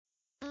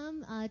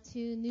welcome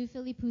to New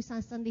Philly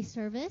Busan Sunday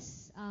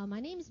service.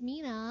 My name is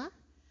Mina.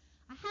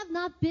 I have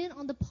not been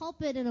on the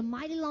pulpit in a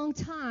mighty long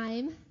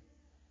time.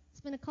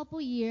 It's been a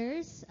couple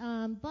years,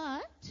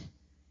 but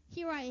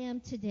here I am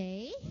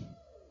today.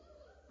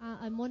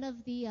 I'm one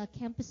of the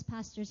campus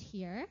pastors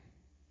here.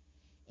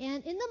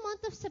 And in the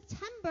month of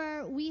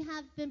September, we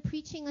have been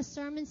preaching a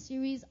sermon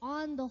series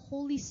on the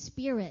Holy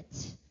Spirit.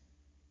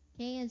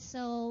 Okay, and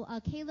so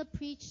Caleb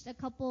preached a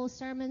couple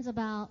sermons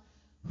about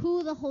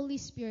who the Holy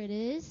Spirit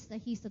is, that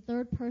he's the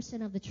third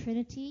person of the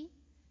Trinity.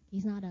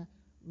 He's not a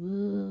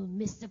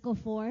mystical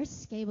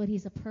force, okay, but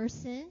he's a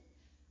person.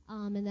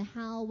 And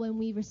how when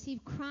we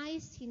receive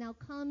Christ, he now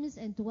comes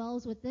and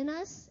dwells within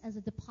us as a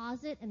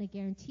deposit and a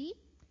guarantee.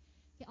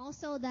 Okay,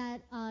 also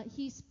that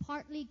he's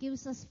partly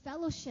gives us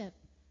fellowship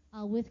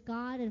with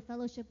God and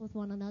fellowship with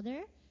one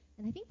another.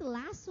 And I think the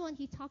last one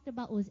he talked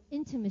about was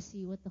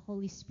intimacy with the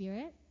Holy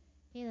Spirit.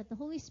 Okay, that the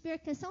Holy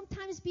Spirit can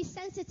sometimes be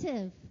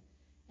sensitive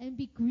and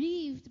be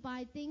grieved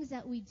by things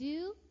that we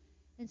do,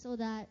 and so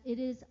that it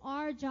is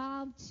our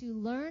job to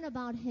learn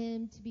about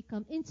him, to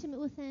become intimate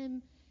with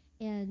him,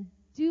 and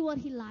do what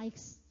he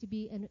likes to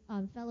be in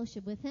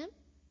fellowship with him.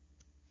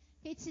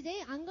 Okay, today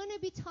I'm going to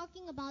be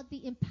talking about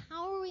the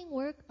empowering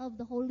work of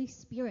the Holy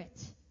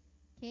Spirit.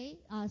 Okay,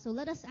 so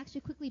let us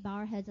actually quickly bow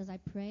our heads as I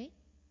pray.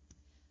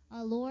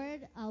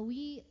 Lord,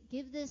 we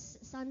give this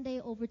Sunday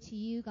over to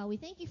you. God, we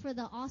thank you for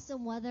the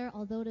awesome weather,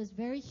 although it is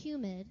very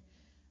humid.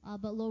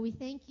 But Lord, we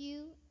thank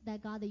you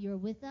that, God, that you're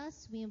with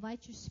us. We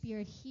invite your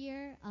Spirit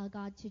here,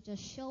 God, to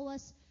just show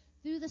us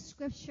through the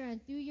Scripture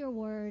and through your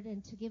word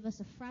and to give us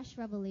a fresh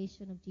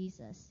revelation of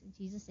Jesus. In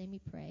Jesus' name we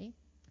pray.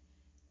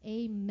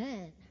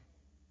 Amen.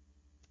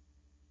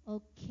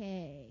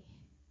 Okay.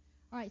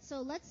 All right, so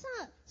let's,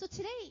 so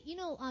today,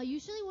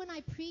 usually when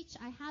I preach,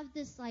 I have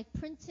this,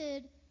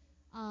 printed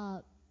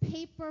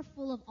paper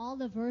full of all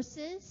the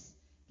verses.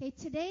 Okay,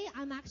 today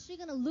I'm actually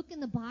going to look in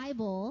the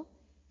Bible.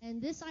 And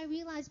this I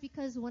realized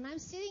because when I'm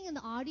sitting in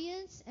the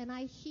audience and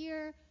I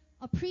hear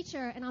a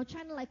preacher and I'm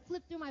trying to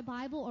flip through my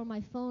Bible or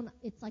my phone,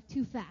 it's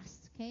too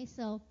fast. Okay,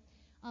 so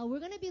we're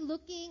going to be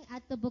looking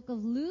at the book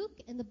of Luke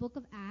and the book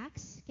of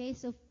Acts. Okay,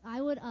 so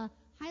I would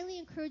highly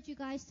encourage you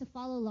guys to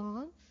follow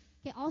along.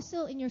 Okay,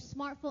 also in your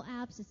smartphone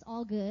apps, it's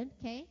all good.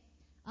 Okay,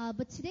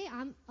 but today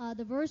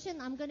the version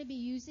I'm going to be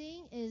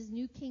using is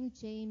New King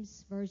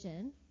James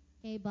Version.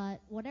 Okay, but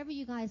whatever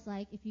you guys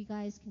like, if you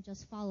guys can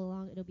just follow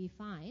along, it'll be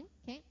fine.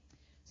 Okay.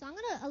 So I'm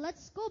going to,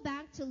 let's go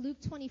back to Luke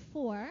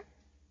 24.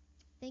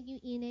 Thank you,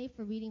 Ine,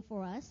 for reading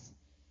for us.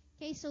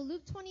 Okay, so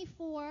Luke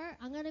 24,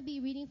 I'm going to be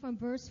reading from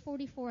verse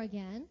 44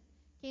 again.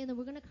 Okay, and then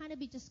we're going to kind of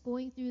be just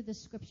going through the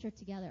scripture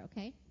together,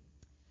 okay?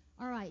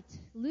 All right,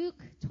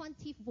 Luke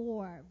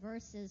 24,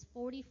 verses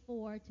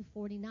 44 to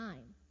 49.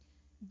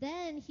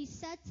 Then he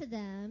said to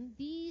them,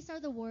 "These are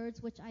the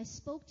words which I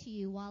spoke to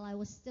you while I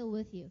was still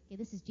with you." Okay,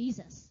 this is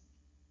Jesus.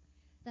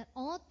 "That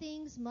all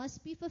things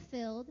must be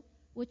fulfilled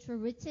which were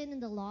written in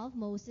the law of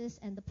Moses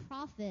and the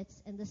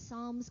prophets and the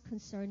Psalms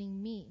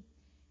concerning me."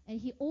 And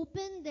he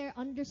opened their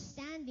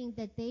understanding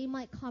that they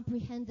might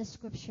comprehend the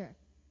scripture.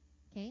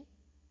 Okay?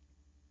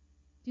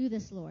 Do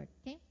this, Lord.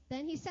 Okay?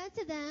 Then he said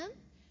to them,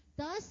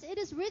 "Thus it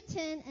is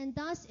written, and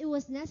thus it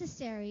was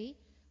necessary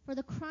for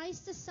the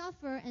Christ to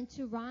suffer and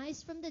to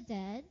rise from the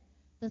dead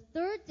the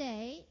third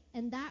day,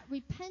 and that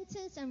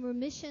repentance and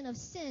remission of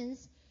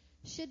sins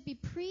should be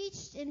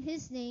preached in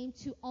his name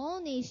to all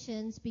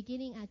nations,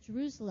 beginning at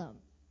Jerusalem.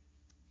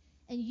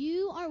 And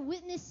you are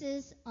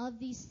witnesses of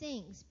these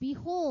things.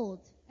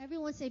 Behold,"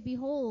 everyone say,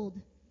 "Behold,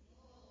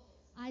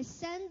 I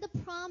send the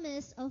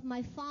promise of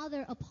my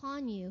Father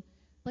upon you,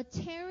 but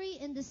tarry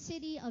in the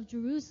city of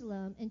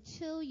Jerusalem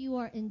until you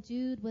are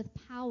endued with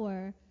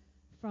power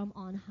from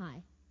on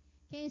high."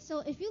 Okay, so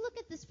if you look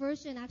at this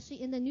version,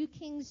 actually in the New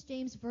King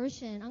James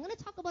Version, I'm going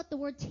to talk about the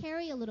word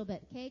tarry a little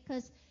bit, okay,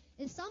 because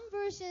in some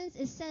versions,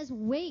 it says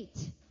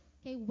wait.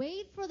 Okay,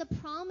 wait for the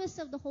promise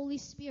of the Holy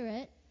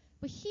Spirit.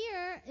 But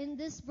here, in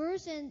this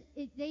version,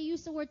 they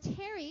use the word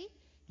tarry.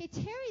 Okay,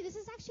 tarry, this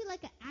is actually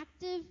like an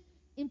active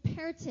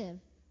imperative,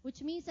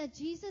 which means that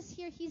Jesus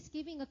here, he's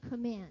giving a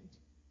command.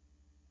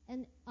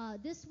 And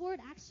this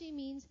word actually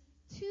means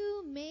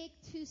to make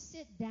to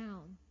sit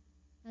down.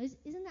 Now,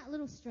 isn't that a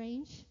little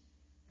strange?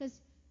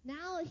 Because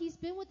now he's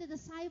been with the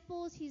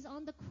disciples, he's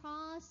on the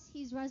cross,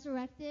 he's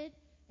resurrected.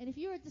 And if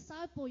you're a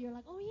disciple, you're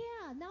like, oh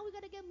yeah, now we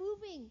got to get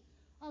moving.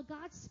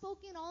 God's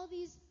spoken all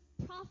these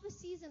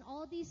prophecies and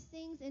all these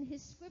things in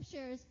his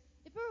scriptures.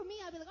 If it were me,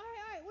 I'd be like, all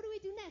right, what do we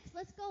do next?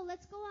 Let's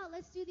go out,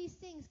 let's do these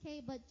things, okay?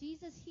 But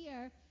Jesus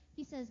here,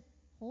 he says,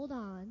 hold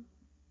on,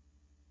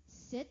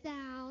 sit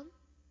down,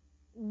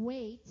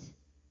 wait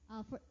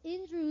for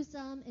in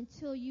Jerusalem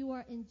until you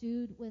are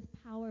endued with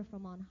power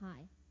from on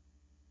high.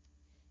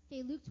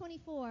 Okay, Luke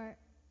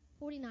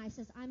 24:49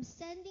 says, "I'm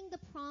sending the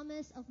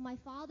promise of my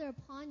Father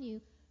upon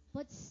you,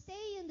 but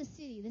stay in the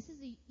city." This is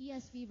the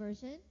ESV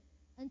version.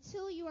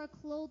 "Until you are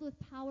clothed with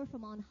power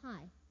from on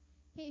high."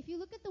 Okay, if you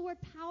look at the word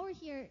power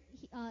here,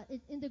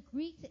 in the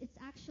Greek, it's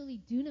actually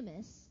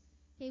dunamis,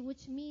 okay,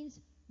 which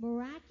means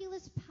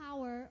miraculous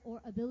power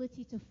or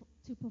ability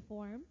to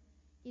perform.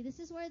 Okay, this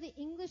is where the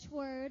English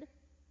word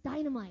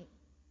dynamite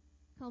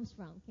comes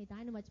from. Okay,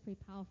 dynamite's pretty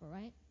powerful,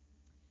 right?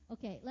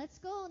 Okay, let's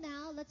go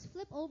now. Let's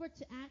flip over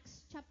to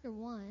Acts chapter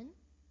 1.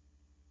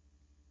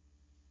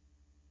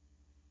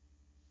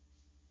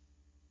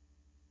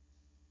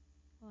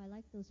 Oh, I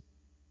like those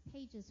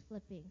pages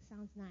flipping.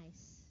 Sounds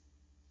nice.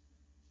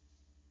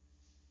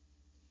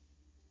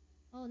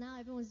 Oh, now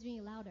everyone's doing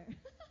it louder.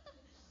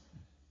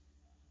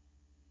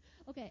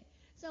 Okay,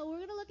 so we're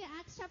going to look at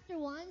Acts chapter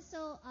 1.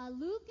 So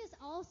Luke is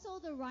also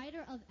the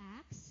writer of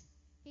Acts.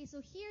 Okay,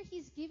 so here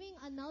he's giving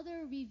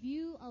another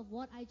review of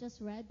what I just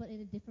read, but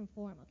in a different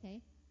form,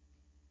 okay?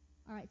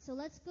 All right, so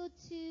let's go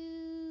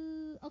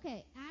to,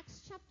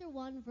 Acts chapter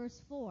 1, verse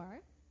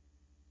 4.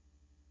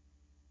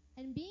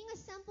 And being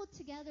assembled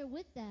together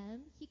with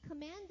them, he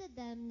commanded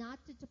them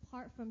not to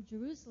depart from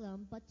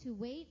Jerusalem, but to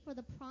wait for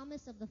the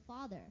promise of the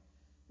Father,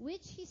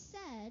 which he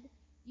said,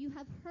 "You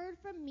have heard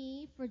from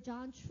me, for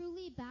John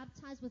truly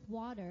baptized with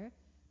water,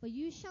 but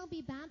you shall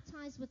be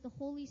baptized with the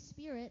Holy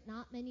Spirit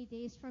not many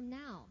days from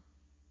now."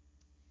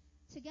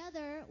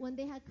 Together, when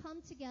they had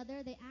come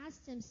together, they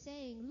asked him,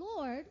 saying,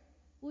 "Lord,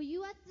 will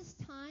you at this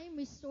time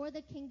restore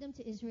the kingdom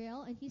to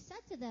Israel?" And he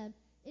said to them,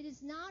 "It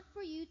is not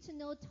for you to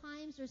know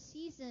times or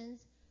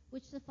seasons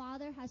which the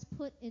Father has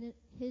put in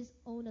his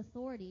own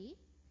authority,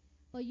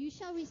 but you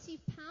shall receive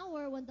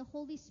power when the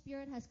Holy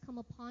Spirit has come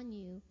upon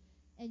you,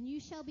 and you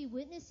shall be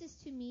witnesses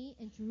to me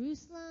in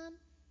Jerusalem,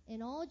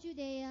 in all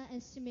Judea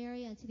and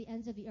Samaria, and to the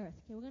ends of the earth."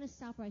 Okay, we're going to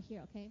stop right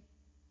here, okay?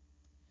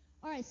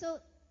 All right, so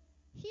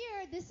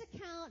here, this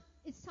account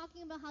is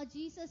talking about how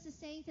Jesus is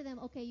saying to them,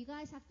 okay, you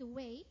guys have to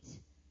wait.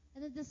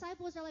 And the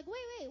disciples are like,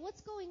 wait, what's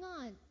going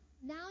on?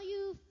 Now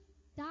you've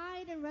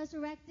died and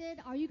resurrected.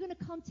 Are you going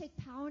to come take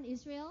power in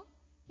Israel?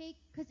 Okay,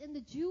 because in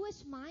the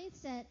Jewish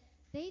mindset,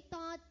 they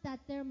thought that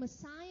their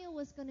Messiah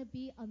was going to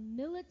be a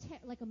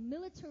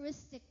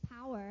militaristic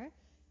power.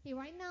 Okay,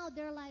 right now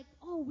they're like,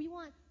 oh, we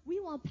want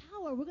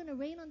power. We're going to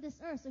reign on this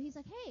earth. So he's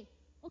like, hey,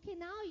 okay,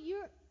 now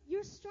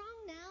you're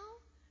strong now.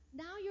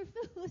 Now you're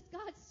filled with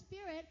God's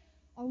Spirit.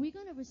 Are we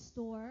going to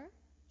restore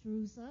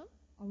Jerusalem?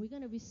 Are we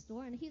going to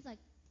restore? And he's like,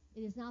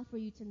 it is not for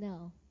you to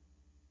know.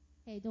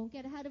 Hey, don't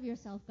get ahead of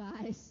yourself,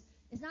 guys.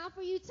 It's not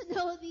for you to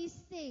know these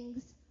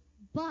things,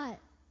 but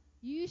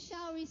you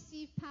shall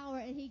receive power.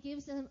 And he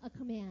gives them a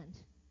command.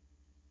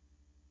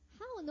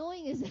 How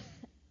annoying is that?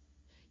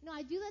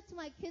 I do that to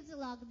my kids a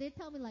lot. They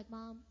tell me like,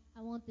 Mom,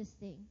 I want this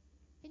thing.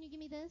 Can you give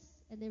me this?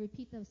 And they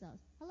repeat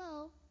themselves.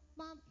 Hello,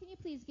 Mom, can you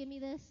please give me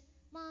this?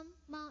 Mom,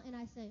 and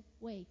I say,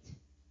 wait.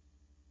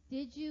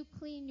 Did you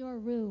clean your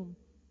room?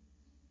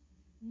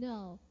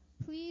 No.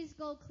 Please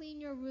go clean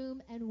your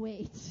room and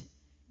wait.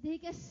 They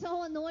get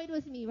so annoyed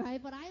with me,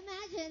 right? But I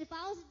imagine if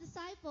I was the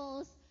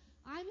disciples,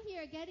 I'm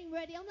here getting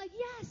ready. I'm like,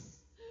 yes,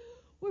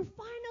 we're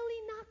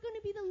finally not going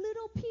to be the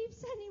little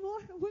peeps anymore.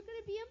 We're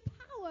going to be in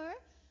power.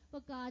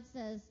 But God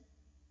says,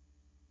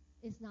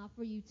 it's not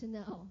for you to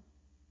know,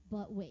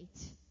 but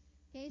wait.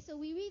 Okay, so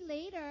we read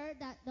later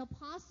that the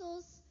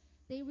apostles,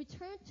 they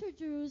return to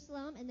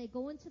Jerusalem and they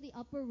go into the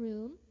upper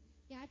room.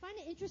 Yeah, I find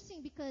it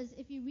interesting because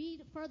if you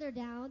read further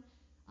down,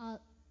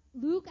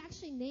 Luke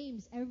actually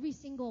names every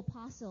single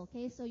apostle.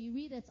 Okay, so you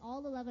read it's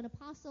all 11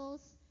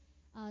 apostles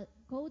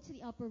go to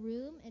the upper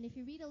room. And if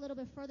you read a little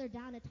bit further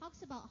down, it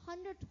talks about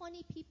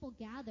 120 people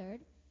gathered.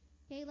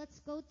 Okay, let's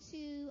go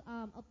to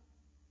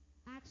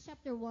Acts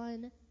chapter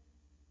 1.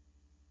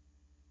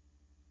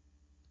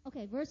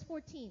 Okay, verse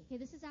 14. Okay,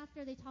 this is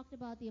after they talked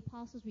about the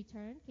apostles'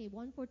 return. Okay,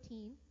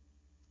 1:14.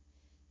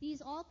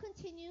 These all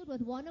continued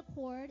with one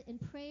accord in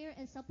prayer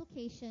and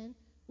supplication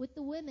with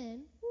the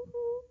women,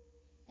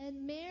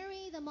 and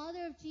Mary, the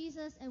mother of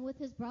Jesus, and with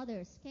his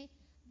brothers. Okay,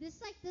 this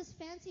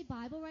fancy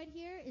Bible right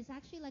here is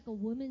actually like a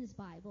women's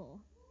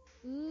Bible.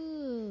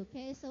 Ooh,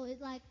 okay, so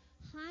it like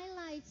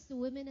highlights the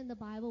women in the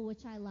Bible,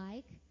 which I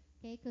like.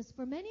 Okay, because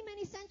for many,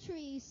 many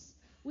centuries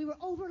we were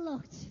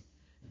overlooked,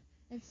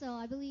 and so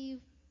I believe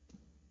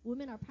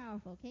women are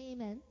powerful. Okay,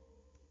 amen.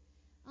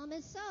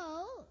 And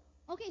so.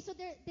 Okay, so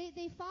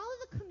they follow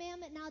the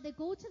commandment now. They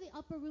go to the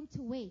upper room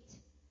to wait.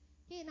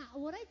 Okay, now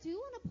what I do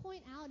want to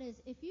point out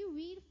is if you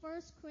read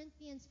 1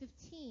 Corinthians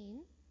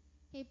 15,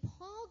 okay,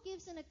 Paul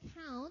gives an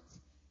account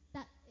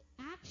that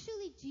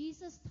actually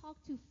Jesus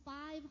talked to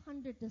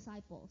 500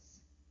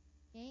 disciples.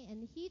 Okay,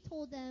 and he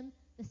told them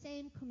the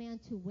same command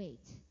to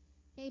wait.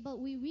 Okay, but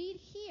we read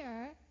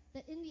here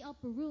that in the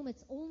upper room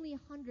it's only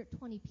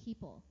 120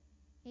 people.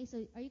 Okay,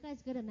 so are you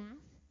guys good at math?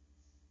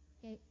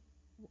 Okay,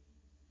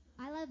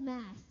 I love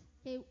math.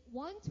 Okay,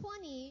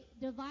 120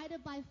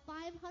 divided by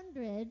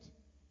 500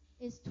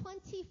 is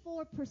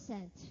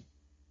 24%.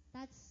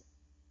 That's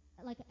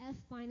like F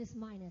minus.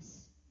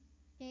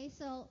 Okay,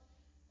 so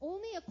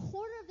only a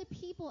quarter of the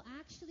people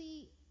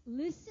actually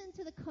listened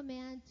to the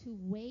command to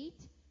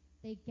wait.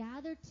 They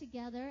gathered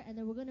together, and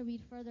then we're going to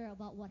read further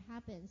about what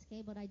happens.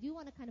 Okay, but I do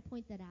want to kind of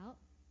point that out.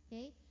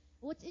 Okay,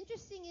 what's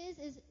interesting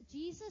is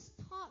Jesus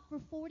taught for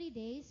 40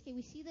 days. Okay,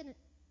 we see that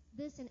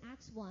this in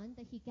Acts 1,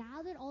 that he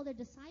gathered all the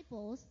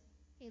disciples.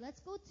 Okay,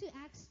 let's go to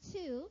Acts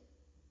 2,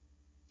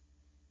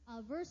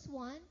 verse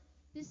 1.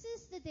 This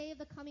is the day of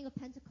the coming of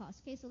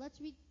Pentecost. Okay, so let's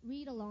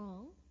read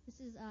along.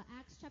 This is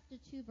Acts chapter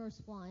 2, verse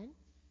 1.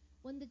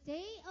 When the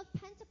day of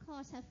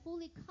Pentecost had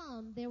fully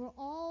come, they were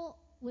all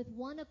with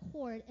one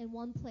accord in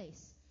one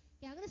place.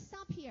 Okay, I'm going to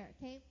stop here,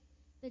 okay?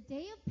 The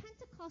day of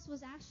Pentecost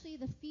was actually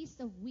the Feast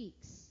of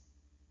Weeks,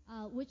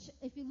 which,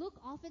 if you look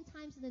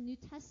oftentimes in the New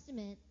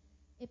Testament,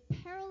 it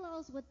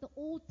parallels with the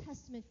Old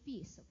Testament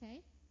feast,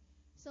 okay?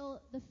 So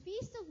the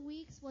Feast of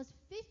Weeks was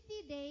 50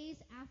 days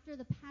after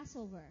the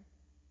Passover,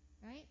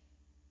 right?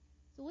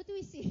 So what do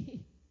we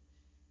see?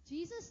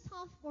 Jesus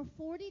taught for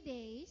 40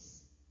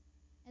 days,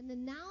 and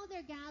then now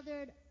they're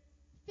gathered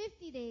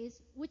 50 days,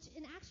 which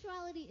in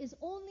actuality is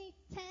only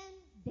 10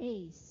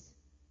 days.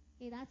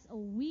 Okay, that's a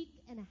week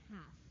and a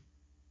half.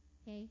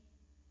 Okay?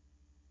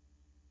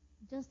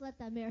 Just let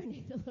that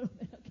marinate a little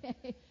bit,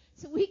 okay?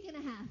 It's a week and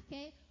a half,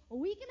 okay? A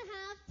week and a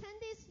half, 10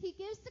 days, he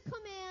gives the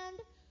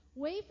command,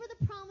 wait for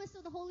the promise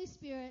of the Holy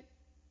Spirit.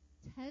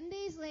 10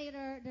 days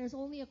later, there's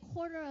only a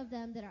quarter of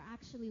them that are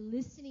actually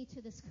listening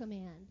to this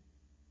command.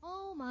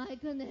 Oh my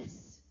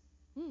goodness.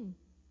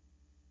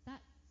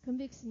 That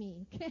convicts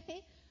me,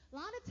 okay? A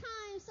lot of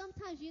times,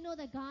 sometimes you know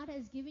that God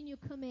has given you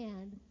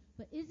command,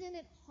 but isn't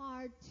it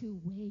hard to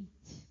wait?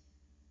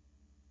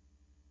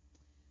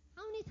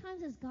 How many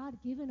times has God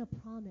given a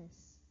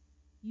promise?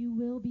 You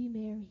will be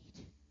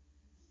married.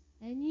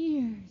 And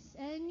years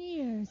and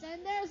years.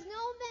 And there's no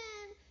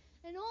man.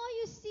 And all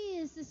you see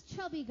is this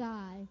chubby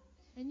guy.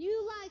 And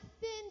you like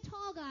thin,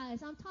 tall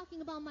guys. I'm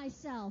talking about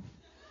myself.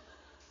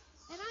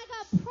 And I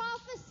got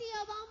prophecy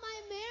about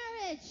my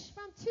marriage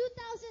from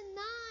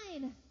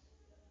 2009.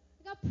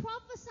 I got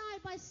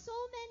prophesied by so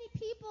many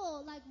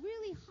people, like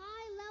really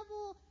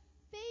high-level,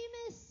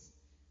 famous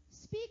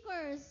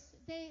speakers.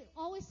 They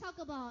always talk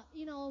about,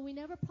 we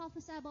never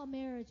prophesy about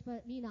marriage,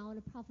 but me now, I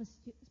want to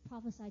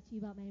prophesy to you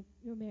about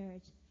your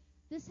marriage.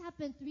 This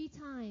happened 3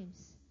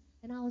 times.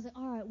 And I was like,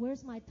 all right,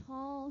 where's my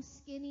tall,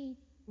 skinny,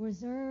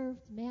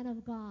 reserved man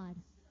of God?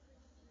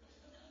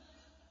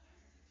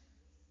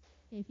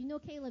 Okay, if you know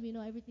Caleb, you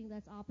know everything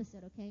that's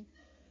opposite, okay?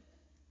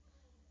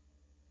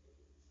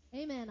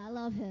 Amen. I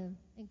love him.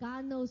 And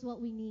God knows what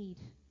we need.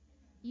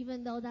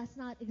 Even though that's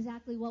not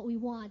exactly what we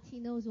want, he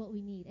knows what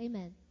we need.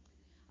 Amen.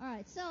 All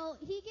right, so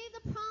he gave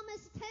the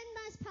promise. 10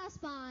 nights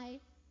passed by.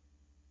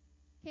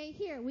 Okay,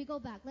 here, we go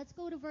back. Let's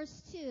go to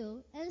verse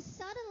 2. And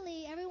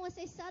suddenly, everyone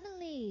say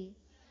suddenly.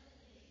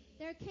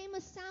 There came a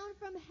sound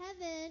from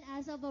heaven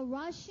as of a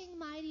rushing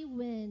mighty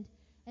wind,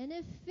 and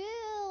it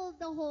filled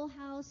the whole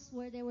house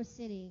where they were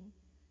sitting.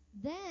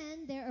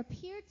 Then there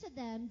appeared to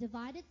them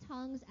divided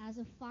tongues as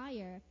of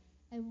fire,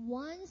 and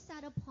one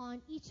sat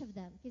upon each of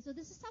them. Okay, so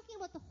this is talking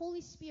about the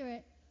Holy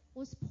Spirit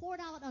was poured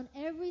out on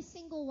every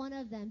single one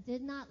of them,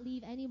 did not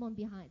leave anyone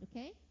behind,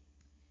 okay?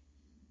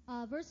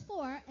 Verse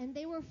 4, and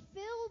they were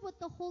filled with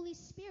the Holy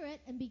Spirit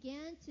and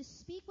began to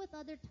speak with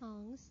other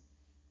tongues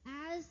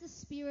as the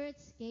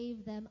spirits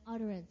gave them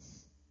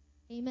utterance.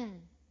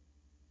 Amen.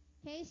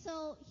 Okay,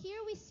 so here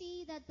we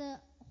see that the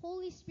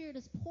Holy Spirit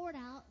is poured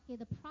out. Okay,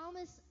 the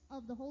promise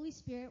of the Holy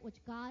Spirit, which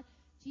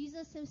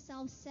Jesus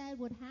himself said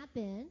would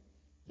happen.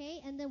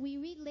 Okay, and then we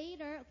read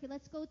later. Okay,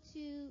 let's go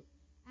to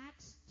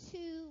Acts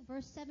 2,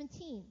 verse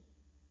 17.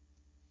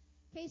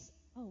 Okay,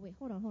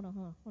 hold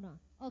on.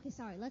 Okay,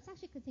 sorry. Let's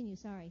actually continue.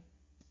 Sorry.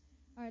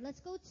 All right, let's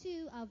go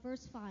to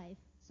verse 5.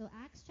 So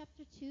Acts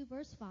chapter 2,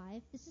 verse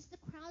 5. This is the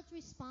crowd's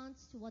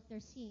response to what they're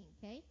seeing,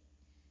 okay?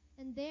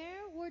 And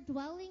there were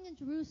dwelling in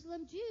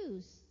Jerusalem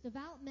Jews,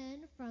 devout men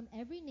from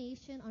every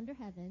nation under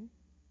heaven.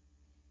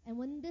 And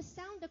when this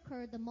sound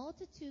occurred, the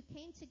multitude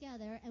came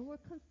together and were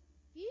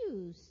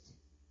confused,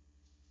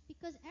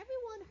 because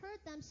everyone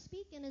heard them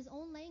speak in his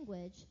own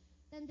language.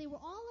 Then they were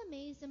all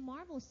amazed and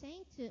marveled,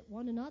 saying to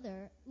one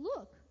another,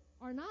 look,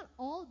 are not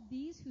all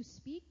these who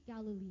speak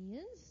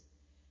Galileans?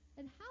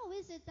 And how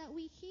is it that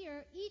we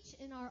hear each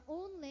in our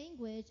own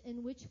language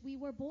in which we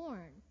were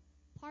born?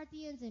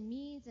 Parthians and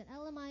Medes and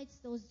Elamites,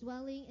 those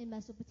dwelling in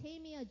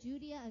Mesopotamia,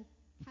 Judea and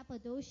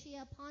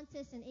Cappadocia,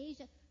 Pontus and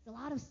Asia. There's a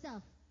lot of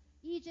stuff.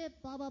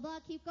 Egypt, blah, blah, blah.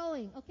 Keep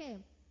going. Okay.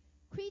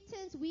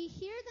 Cretans, we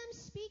hear them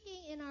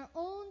speaking in our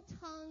own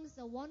tongues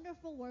the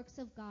wonderful works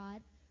of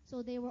God.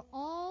 So they were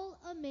all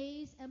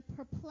amazed and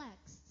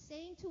perplexed,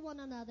 saying to one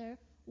another,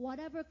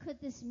 whatever could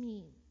this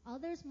mean?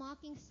 Others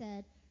mocking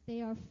said,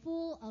 they are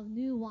full of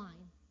new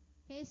wine.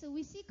 Okay, so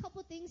we see a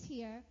couple things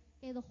here.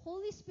 Okay, the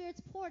Holy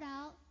Spirit's poured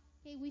out.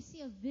 Okay, we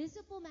see a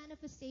visible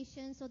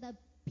manifestation so that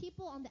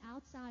people on the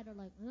outside are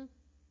like,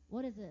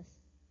 what is this?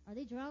 Are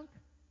they drunk?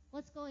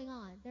 What's going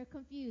on? They're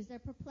confused. They're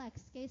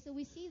perplexed. Okay, so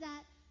we see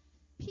that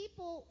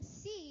people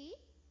see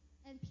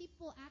and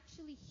people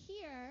actually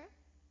hear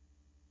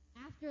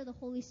after the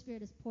Holy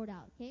Spirit is poured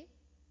out. Okay?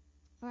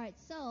 All right,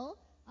 so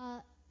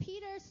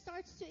Peter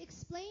starts to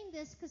explain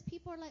this because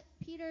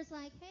Peter's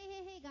like,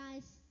 hey,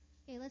 guys.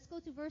 Okay, let's go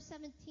to verse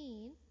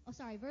 15,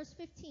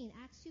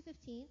 Acts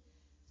 2:15.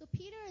 So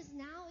Peter is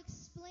now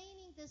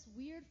explaining this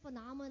weird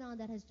phenomenon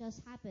that has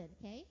just happened,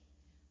 okay?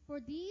 For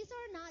these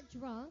are not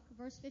drunk,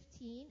 verse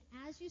 15,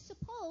 as you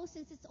suppose,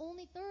 since it's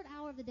only third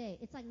hour of the day.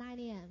 It's like 9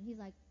 a.m. He's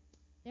like,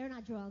 they're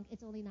not drunk.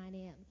 It's only 9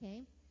 a.m.,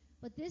 okay?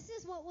 But this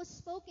is what was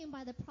spoken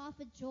by the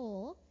prophet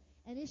Joel.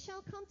 And it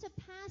shall come to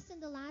pass in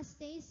the last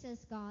days,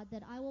 says God,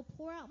 that I will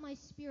pour out my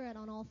spirit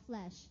on all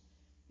flesh.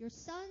 Your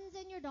sons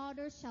and your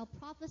daughters shall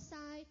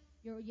prophesy.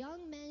 Your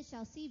young men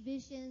shall see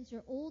visions.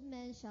 Your old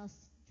men shall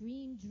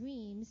dream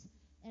dreams.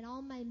 And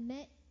all my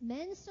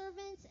men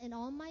servants and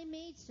all my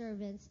maid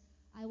servants,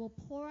 I will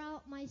pour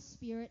out my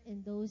spirit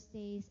in those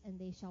days, and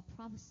they shall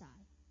prophesy.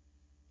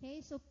 Okay,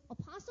 so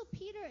Apostle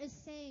Peter is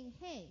saying,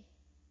 hey,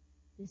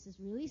 this is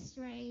really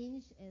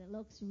strange, and it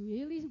looks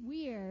really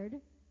weird,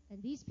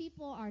 and these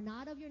people are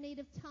not of your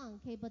native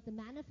tongue, okay, but the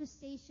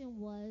manifestation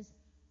was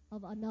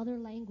of another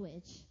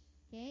language,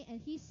 okay,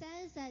 and he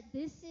says that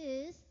this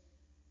is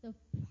the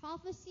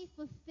prophecy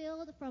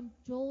fulfilled from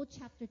Joel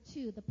chapter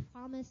 2, the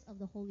promise of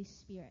the Holy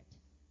Spirit,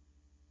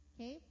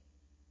 okay.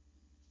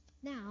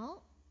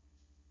 Now,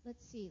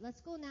 let's see,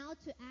 let's go now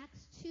to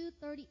Acts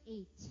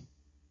 2:38.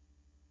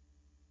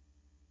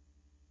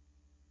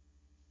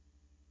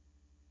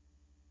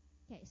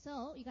 Okay,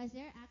 so you guys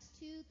there? Acts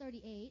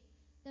 2:38.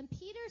 Then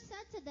Peter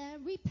said to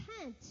them,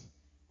 repent,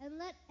 and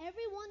let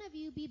every one of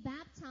you be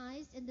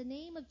baptized in the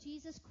name of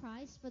Jesus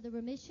Christ for the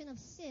remission of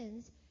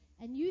sins,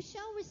 and you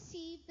shall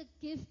receive the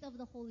gift of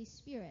the Holy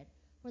Spirit.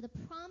 For the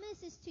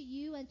promise is to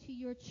you and to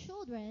your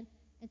children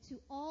and to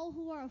all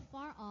who are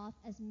afar off,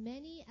 as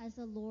many as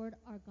the Lord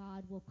our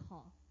God will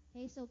call.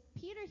 Okay, so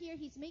Peter here,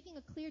 he's making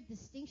a clear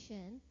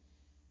distinction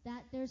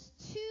that there's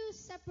two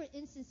separate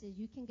instances.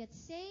 You can get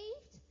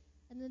saved,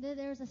 and then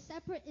there's a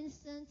separate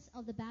instance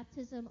of the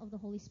baptism of the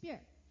Holy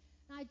Spirit.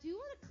 Now, I do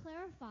want to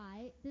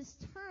clarify this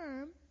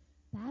term,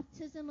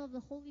 baptism of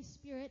the Holy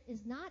Spirit,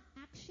 is not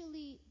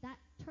actually, that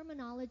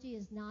terminology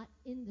is not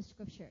in the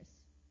scriptures.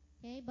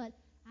 Okay, but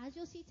as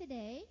you'll see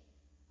today,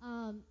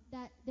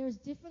 that there's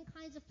different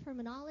kinds of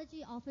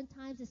terminology.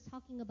 Oftentimes it's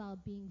talking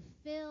about being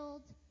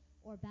filled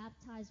or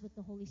baptized with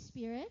the Holy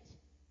Spirit.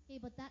 Okay,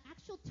 but that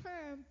actual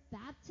term,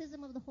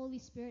 baptism of the Holy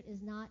Spirit,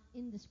 is not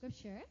in the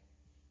scripture.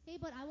 Okay,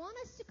 but I want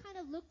us to kind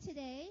of look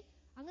today.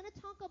 I'm going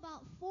to talk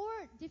about 4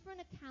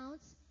 different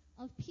accounts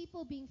of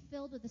people being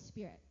filled with the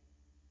Spirit.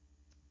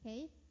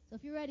 Okay, so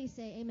if you're ready,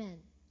 say amen.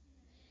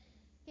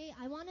 Okay,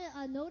 I want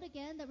to note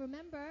again that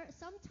remember,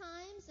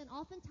 sometimes and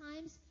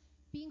oftentimes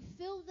being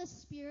filled with the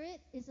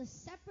Spirit is a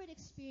separate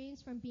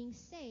experience from being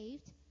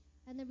saved.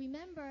 And then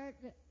remember,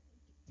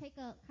 take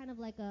a kind of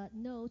like a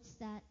notes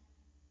that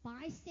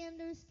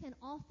bystanders can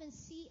often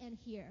see and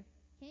hear.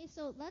 Okay,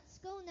 so let's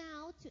go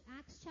now to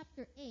Acts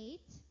chapter 8.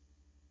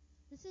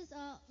 This is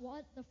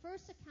the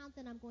first account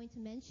that I'm going to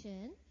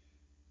mention.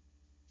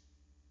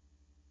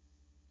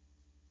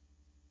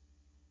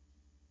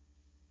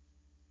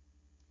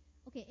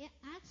 Okay,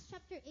 Acts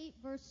chapter 8,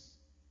 verse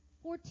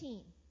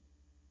 14.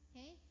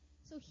 Okay,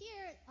 so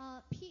here,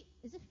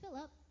 is it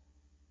Philip?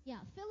 Yeah,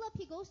 Philip,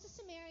 he goes to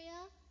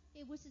Samaria,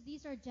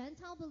 these are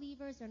Gentile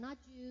believers, they're not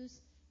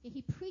Jews. Okay,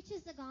 he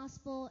preaches the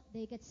gospel,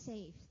 they get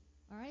saved.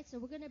 All right, so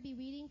we're going to be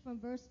reading from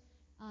verse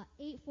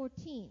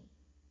 8:14.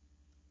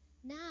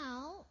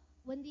 Now,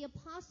 when the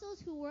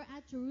apostles who were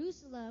at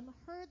Jerusalem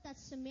heard that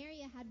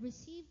Samaria had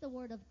received the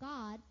word of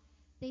God,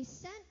 they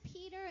sent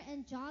Peter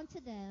and John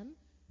to them,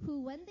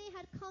 who, when they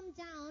had come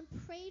down,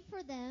 prayed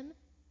for them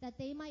that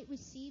they might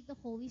receive the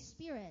Holy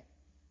Spirit.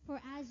 For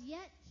as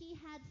yet he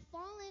had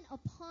fallen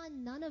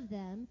upon none of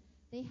them.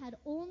 They had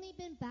only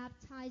been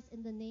baptized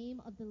in the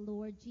name of the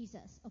Lord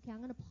Jesus. Okay, I'm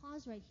going to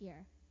pause right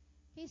here.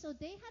 Okay, so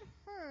they had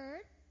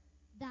heard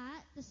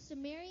that the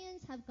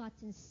Samaritans have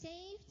gotten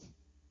saved.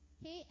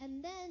 Okay,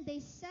 and then they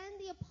send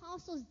the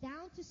apostles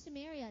down to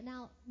Samaria.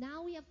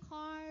 Now we have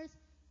cars,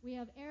 we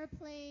have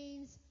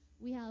airplanes,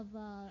 we have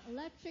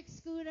electric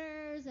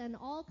scooters, and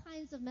all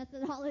kinds of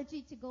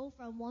methodology to go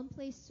from one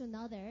place to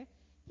another.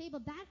 Okay,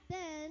 but back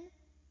then,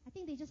 I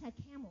think they just had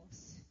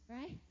camels,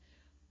 right?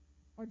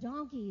 Or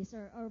donkeys,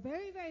 or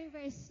very, very,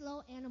 very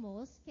slow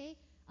animals. Okay,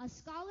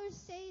 scholars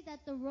say that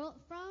the road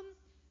from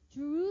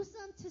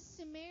Jerusalem to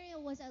Samaria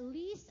was at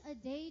least a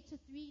day to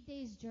 3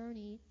 days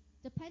journey,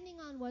 depending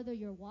on whether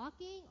you're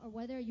walking or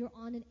whether you're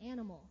on an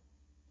animal.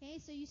 Okay,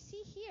 so you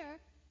see here,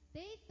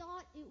 they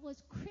thought it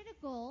was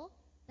critical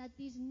that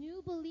these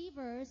new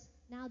believers,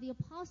 now the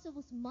apostles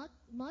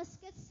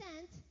must get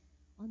sent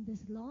on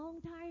this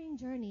long, tiring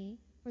journey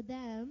for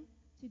them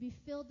to be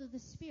filled with the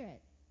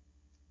Spirit.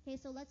 Okay,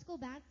 so let's go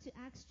back to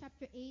Acts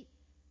chapter 8,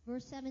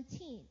 verse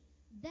 17.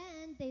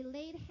 Then they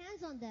laid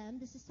hands on them.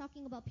 This is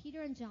talking about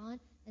Peter and John,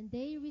 and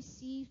they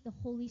received the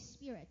Holy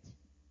Spirit.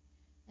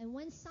 And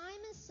when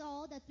Simon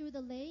saw that through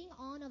the laying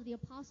on of the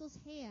apostles'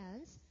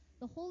 hands,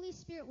 the Holy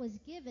Spirit was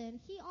given,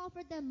 he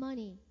offered them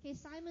money. Okay,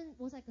 Simon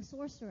was like a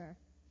sorcerer,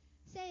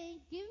 saying,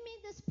 give me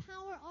this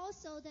power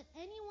also, that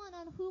anyone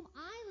on whom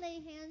I lay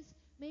hands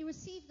may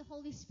receive the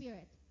Holy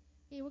Spirit.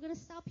 Okay, we're going to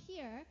stop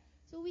here.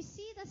 So we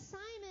see that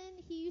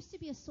Simon, he used to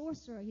be a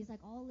sorcerer. He's like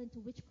all into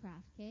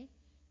witchcraft, okay?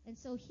 And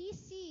so he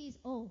sees,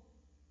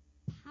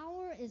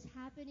 power is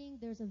happening.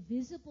 There's a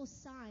visible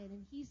sign.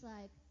 And he's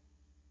like,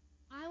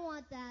 I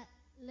want that.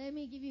 Let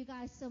me give you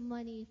guys some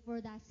money for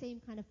that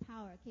same kind of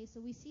power. Okay, so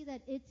we see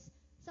that it's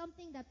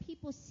something that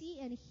people see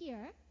and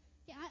hear.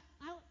 Okay,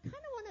 I kind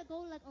of want to go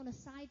like on a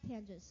side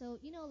tangent. So,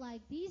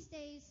 like these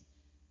days,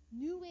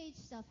 New Age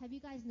stuff, have you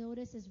guys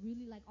noticed, is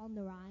really like on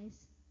the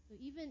rise? So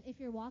even if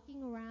you're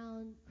walking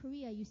around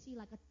Korea, you see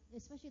like,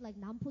 especially like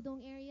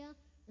Nampodong area,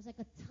 there's like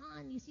a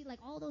ton. You see like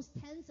all those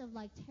tens of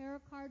like tarot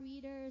card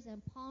readers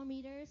and palm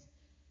readers.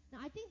 Now,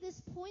 I think this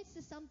points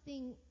to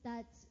something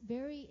that's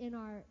very in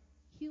our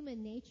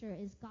human nature,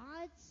 is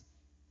God's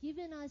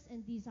given us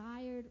and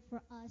desired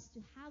for us to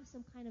have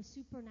some kind of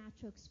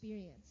supernatural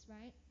experience,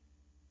 right?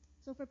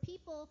 So for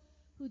people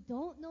who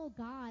don't know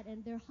God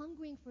and they're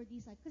hungering for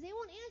these, like, because they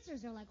want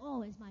answers. They're like,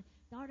 oh, is my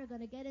daughter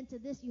going to get into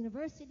this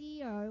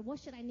university, or what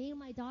should I name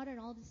my daughter, and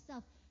all this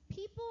stuff.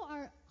 People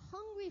are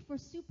hungry for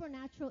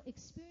supernatural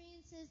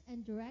experiences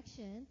and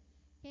direction.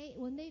 Okay,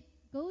 when they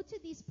go to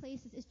these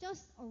places, it's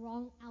just a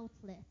wrong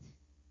outlet.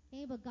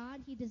 Okay, but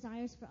God, He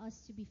desires for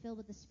us to be filled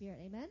with the Spirit.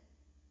 Amen?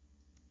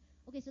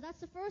 Okay, so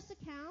that's the first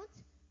account.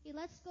 Okay,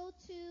 let's go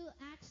to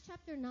Acts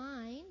chapter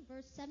 9,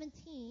 verse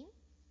 17.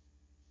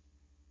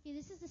 Okay,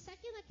 this is the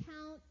second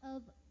account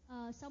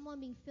of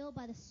someone being filled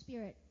by the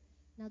Spirit.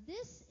 Now,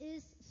 this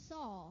is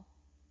Saul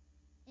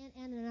and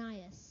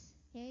Ananias.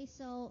 Okay,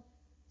 so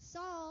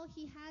Saul,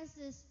 he has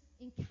this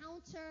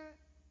encounter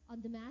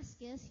on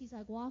Damascus. He's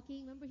like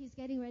walking. Remember, he's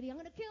getting ready. I'm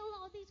going to kill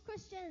all these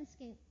Christians.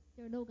 Okay,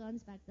 there were no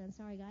guns back then.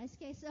 Sorry, guys.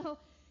 Okay, so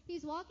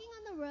he's walking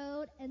on the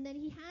road, and then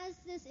he has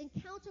this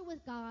encounter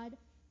with God,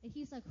 and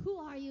he's like, who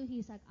are you?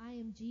 He's like, I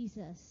am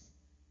Jesus.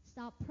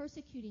 Stop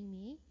persecuting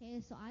me.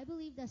 Okay, so I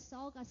believe that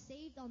Saul got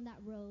saved on that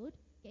road.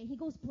 Okay, he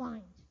goes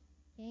blind.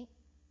 Okay,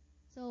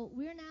 so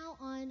we're now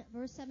on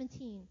verse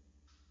 17.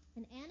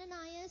 And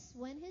Ananias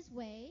went his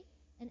way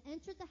and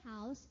entered the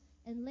house,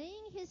 and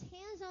laying his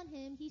hands on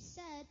him, he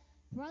said,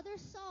 Brother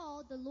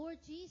Saul, the Lord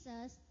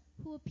Jesus,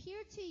 who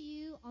appeared to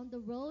you on the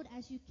road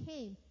as you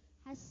came,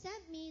 has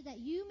sent me that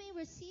you may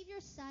receive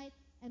your sight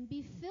and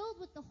be filled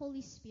with the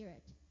Holy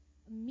Spirit.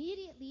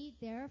 Immediately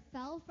there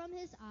fell from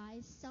his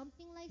eyes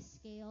something like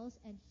scales,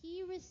 and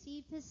he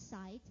received his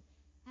sight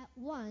at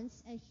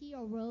once, and he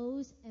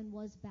arose and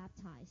was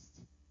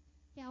baptized.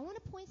 Okay, I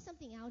want to point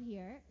something out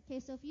here.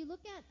 Okay, so if you look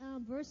at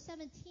verse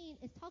 17,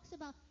 it talks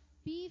about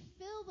be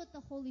filled with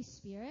the Holy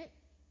Spirit.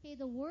 Okay,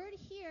 the word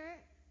here,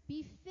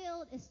 be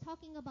filled, is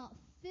talking about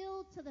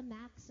filled to the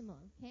maximum.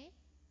 Okay?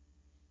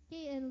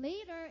 Okay, and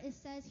later it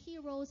says he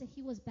arose and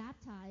he was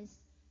baptized.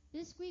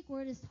 This Greek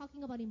word is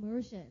talking about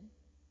immersion.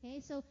 Okay,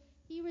 so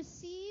he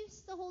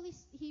receives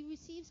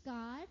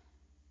God,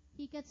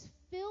 he gets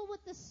filled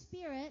with the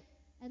Spirit,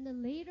 and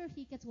then later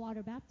he gets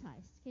water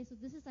baptized. Okay, so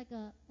this is like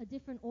a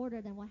different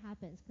order than what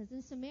happens. Because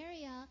in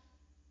Samaria,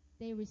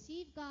 they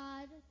received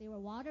God, they were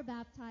water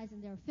baptized,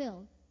 and they were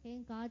filled. Okay,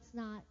 and God's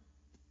not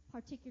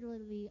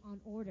particularly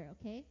on order.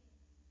 Okay?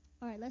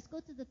 All right, let's go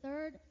to the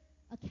third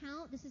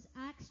account. This is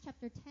Acts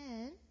chapter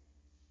 10.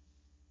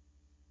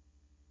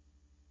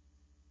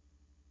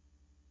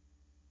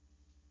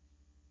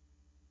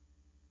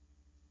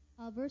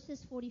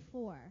 Verses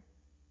 44.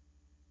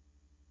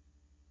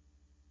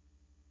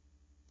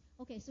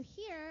 Okay, so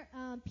here,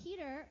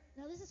 Peter,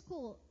 now this is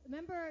cool.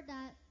 Remember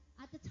that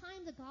at the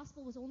time the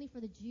gospel was only for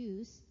the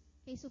Jews.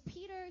 Okay, so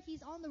Peter,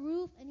 he's on the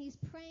roof and he's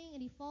praying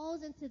and he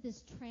falls into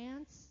this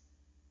trance.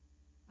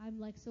 I'm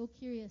like so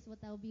curious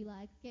what that would be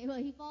like. Okay, well,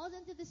 he falls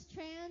into this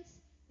trance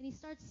and he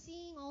starts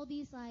seeing all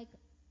these like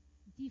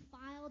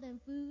defiled and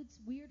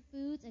weird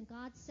foods, and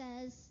God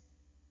says,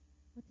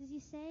 what does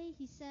he say?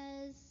 He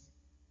says,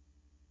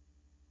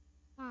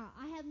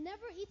 I have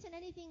never eaten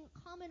anything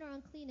common or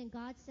unclean, and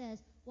God says,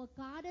 what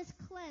God has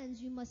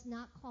cleansed, you must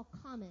not call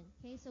common.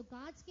 Okay, so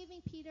God's giving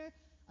Peter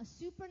a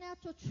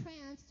supernatural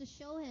trance to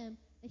show him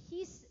that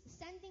he's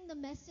sending the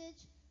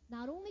message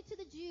not only to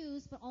the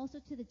Jews, but also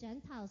to the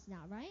Gentiles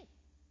now, right?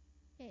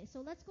 Okay,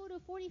 so let's go to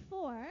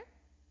 44.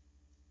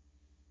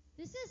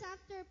 This is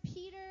after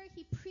Peter,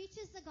 he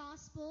preaches the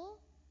gospel,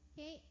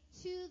 okay,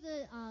 to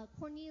the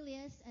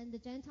Cornelius and the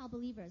Gentile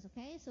believers,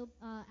 okay? So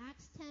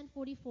Acts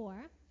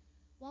 10:44.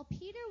 While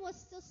Peter was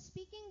still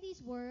speaking these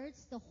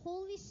words, the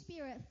Holy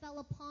Spirit fell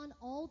upon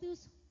all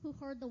those who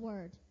heard the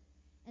word.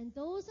 And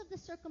those of the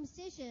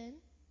circumcision,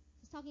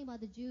 he's talking about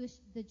the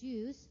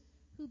Jews,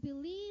 who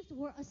believed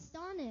were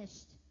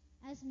astonished,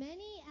 as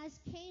many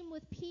as came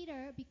with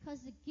Peter,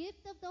 because the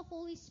gift of the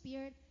Holy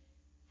Spirit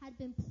had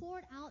been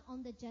poured out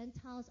on the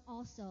Gentiles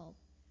also.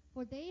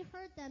 For they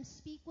heard them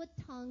speak with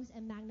tongues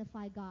and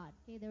magnify God.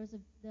 Okay, there was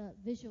the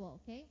visual,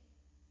 okay?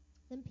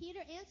 Then Peter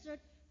answered,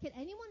 can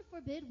anyone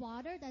forbid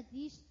water that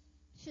these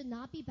should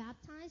not be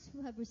baptized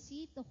who have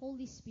received the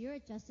Holy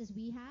Spirit just as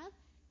we have?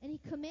 And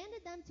he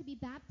commanded them to be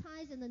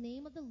baptized in the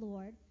name of the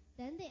Lord.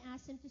 Then they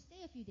asked him to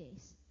stay a few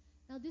days.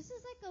 Now this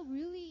is like a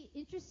really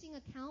interesting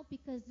account,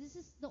 because this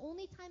is the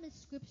only time in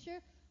Scripture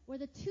where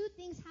the two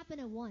things happen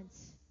at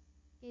once.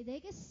 Okay, they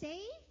get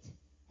saved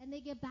and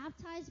they get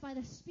baptized by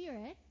the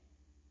Spirit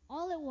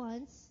all at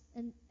once,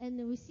 and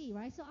then we see,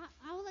 right? So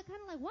I was like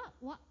kind of like,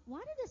 why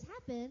did this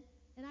happen?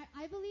 And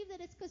I believe that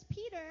it's because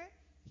Peter,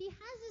 he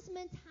has this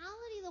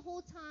mentality the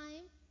whole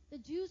time. The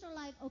Jews are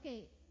like,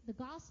 okay, the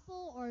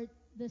gospel or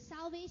the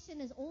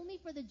salvation is only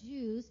for the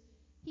Jews.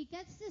 He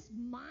gets this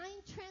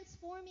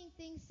mind-transforming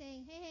thing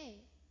saying, hey,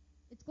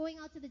 it's going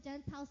out to the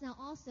Gentiles now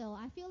also.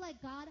 I feel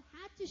like God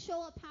had to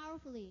show up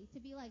powerfully to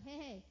be like,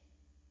 hey,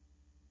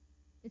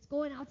 it's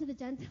going out to the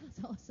Gentiles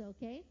also,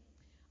 okay?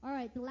 All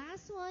right, the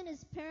last one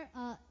is,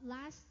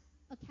 last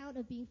account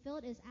of being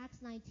filled is Acts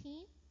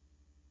 19.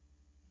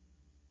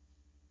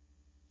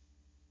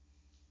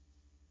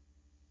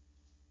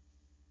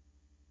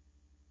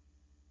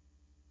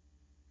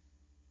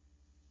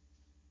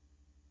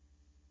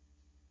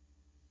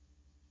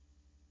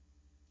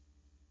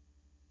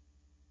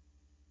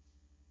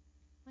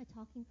 Am I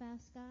talking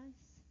fast, guys?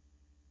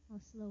 I'll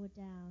slow it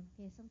down.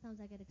 Okay, sometimes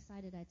I get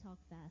excited, I talk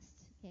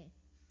fast. Okay.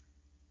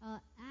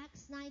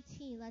 Acts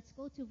 19, let's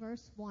go to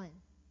verse 1.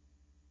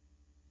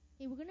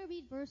 Okay, we're going to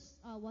read verse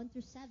 1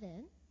 through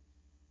 7.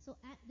 So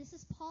this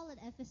is Paul at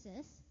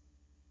Ephesus.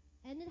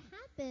 And it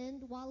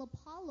happened while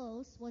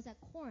Apollos was at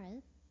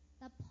Corinth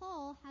that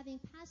Paul, having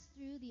passed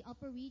through the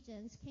upper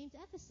regions, came to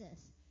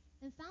Ephesus.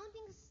 And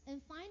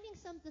finding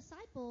some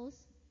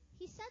disciples,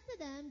 he said to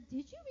them,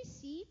 "Did you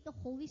receive the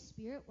Holy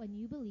Spirit when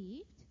you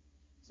believed?"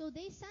 So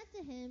they said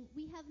to him,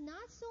 "We have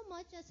not so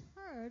much as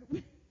heard."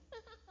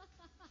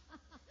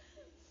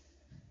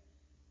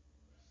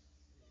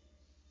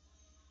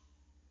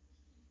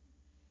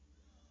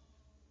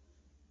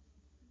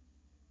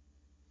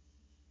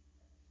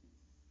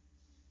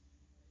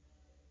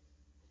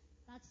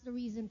 That's the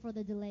reason for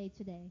the delay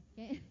today,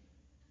 okay?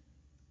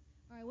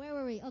 All right, where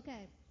were we?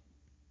 Okay.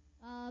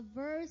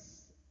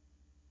 Verse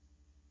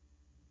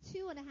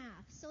 2.5.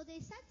 So they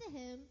said to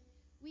him,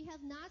 "We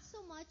have not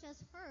so much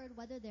as heard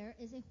whether there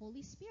is a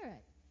Holy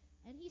Spirit."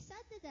 And he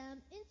said to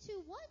them,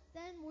 "Into what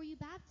then were you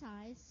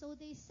baptized?" So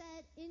they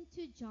said,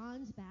 "Into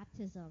John's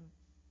baptism."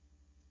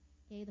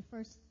 Okay, the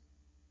first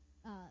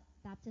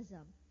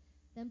baptism.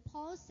 Then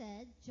Paul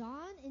said,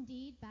 "John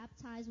indeed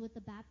baptized with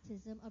the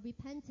baptism of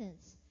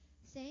repentance,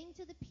 saying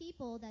to the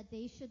people that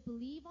they should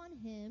believe on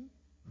him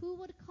who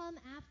would come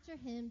after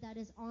him, that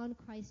is, on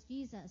Christ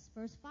Jesus."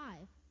 Verse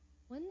 5.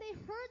 When they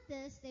heard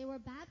this, they were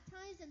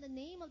baptized in the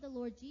name of the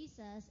Lord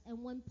Jesus,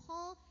 and when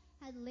Paul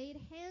had laid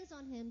hands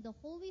on him, the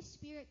Holy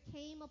Spirit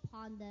came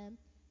upon them,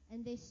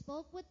 and they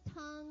spoke with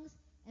tongues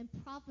and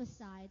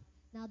prophesied.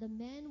 Now the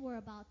men were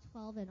about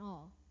 12 in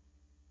all.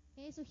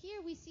 Okay, so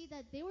here we see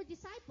that they were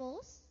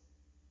disciples.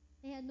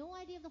 They had no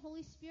idea of the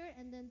Holy Spirit,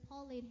 and then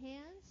Paul laid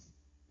hands,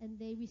 and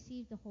they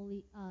received the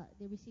Holy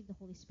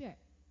Spirit.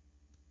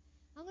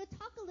 I'm going to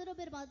talk a little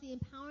bit about the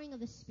empowering of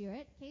the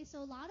Spirit. Okay, so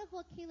a lot of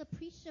what Caleb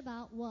preached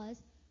about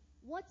was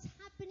what's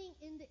happening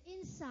in the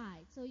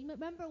inside. So you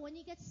remember when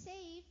you get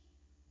saved,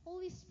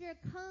 Holy Spirit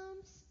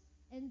comes,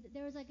 and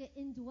there's like an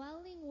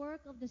indwelling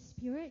work of the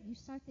Spirit. You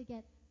start to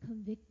get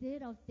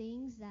convicted of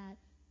things that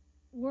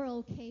were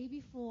okay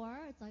before.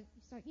 It's like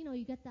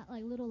you get that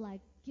like little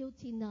like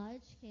guilty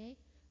nudge. Okay,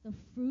 the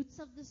fruits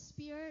of the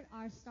Spirit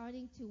are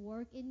starting to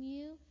work in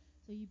you,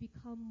 so you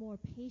become more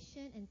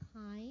patient and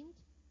kind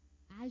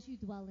as you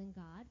dwell in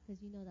God, because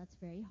that's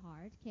very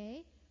hard,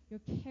 okay? Your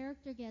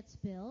character gets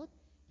built.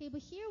 Okay,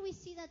 but here we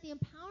see that the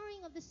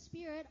empowering of the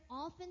Spirit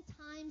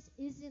oftentimes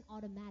isn't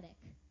automatic.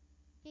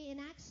 Okay, in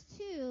Acts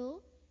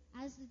 2,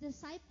 as the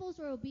disciples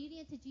were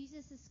obedient to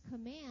Jesus'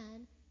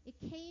 command, it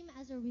came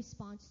as a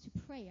response to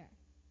prayer.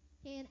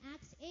 Okay, in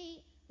Acts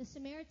 8, the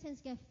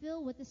Samaritans get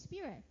filled with the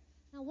Spirit.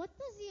 Now, what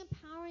does the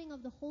empowering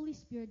of the Holy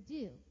Spirit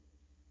do?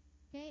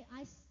 Okay,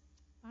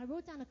 I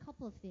wrote down a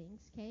couple of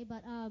things, okay,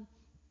 but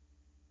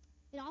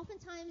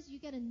oftentimes you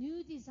get a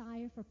new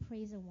desire for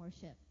praise and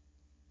worship.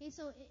 Okay,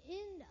 so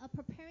in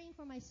preparing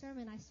for my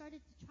sermon, I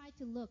started to try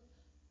to look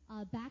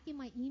back in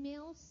my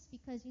emails,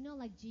 because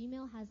like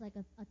Gmail has like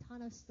a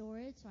ton of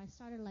storage. So I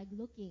started like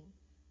looking,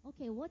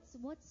 okay,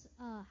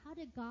 how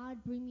did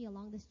God bring me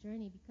along this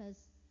journey? Because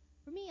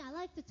for me, I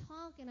like to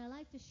talk and I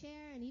like to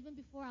share, and even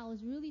before I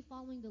was really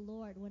following the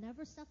Lord,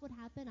 whenever stuff would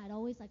happen, I'd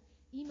always like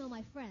email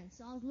my friends.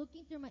 So I was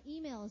looking through my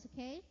emails,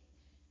 okay,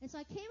 and so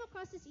I came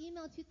across this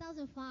email in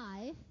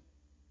 2005.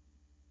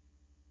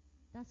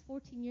 That's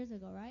 14 years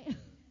ago, right?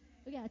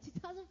 Yeah,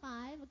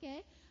 2005,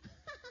 okay?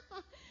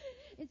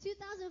 In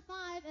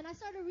 2005, and I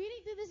started reading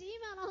through this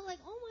email, and I was like,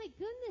 oh my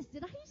goodness,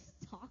 did I just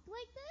talk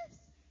like this?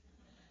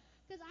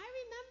 Because I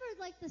remembered,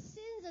 like, the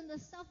sins and the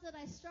stuff that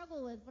I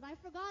struggle with, but I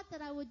forgot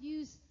that I would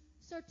use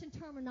certain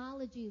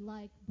terminology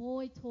like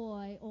boy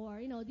toy or,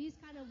 these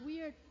kind of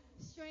weird,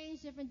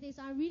 strange, different things.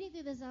 So I'm reading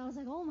through this, and I was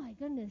like, oh my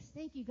goodness,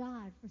 thank you,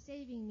 God, for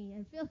saving me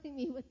and filling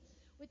me with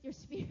your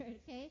Spirit,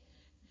 okay?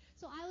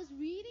 So I was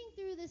reading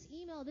through this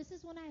email. This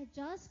is when I had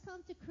just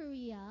come to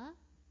Korea,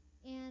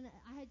 and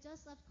I had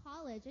just left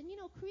college. And,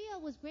 Korea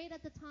was great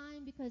at the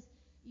time because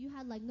you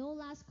had, like, no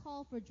last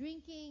call for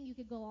drinking. You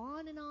could go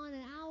on and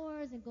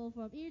hours and go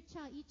from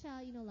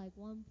Icha, like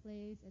one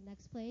place and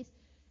next place.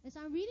 And so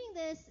I'm reading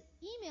this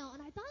email,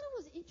 and I thought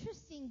it was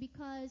interesting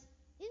because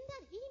in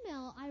that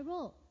email I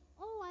wrote,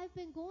 "Oh, I've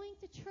been going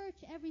to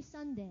church every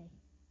Sunday,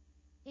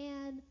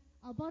 and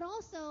But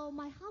also,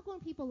 my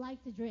Hagwon people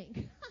like to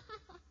drink.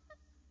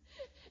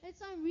 And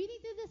so I'm reading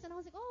through this, and I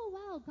was like, oh,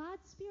 wow,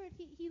 God's Spirit,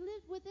 he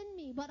lived within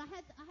me. But I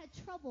had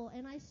trouble,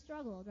 and I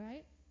struggled,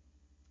 right?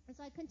 And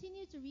so I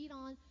continued to read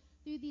on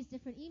through these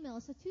different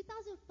emails. So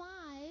 2005,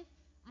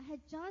 I had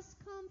just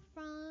come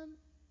from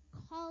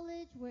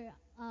college where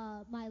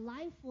my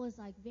life was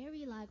like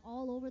very like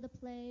all over the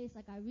place.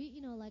 Like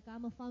like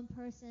I'm a fun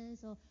person,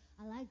 so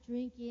I like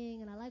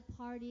drinking and I like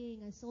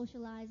partying and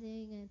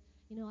socializing,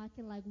 and I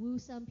can like woo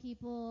some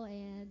people,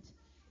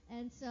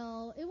 and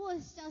so it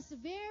was just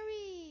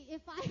very,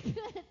 if I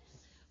could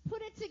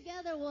put it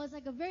together, was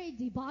like a very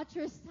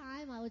debaucherous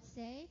time, I would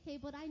say. Okay,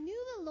 but I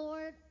knew the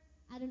Lord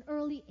at an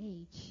early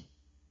age.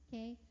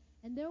 Okay,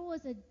 and there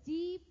was a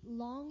deep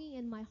longing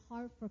in my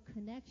heart for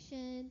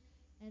connection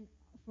and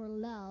for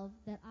love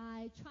that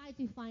I tried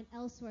to find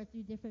elsewhere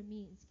through different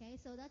means. Okay,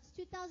 so that's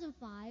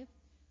 2005.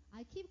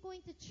 I keep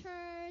going to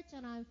church,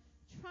 and I'm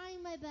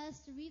trying my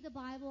best to read the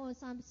Bible, and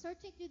so I'm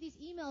searching through these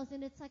emails,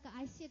 and it's like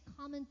I see a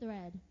common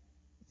thread.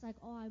 It's like,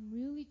 oh, I'm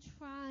really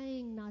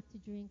trying not to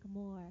drink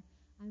more.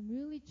 I'm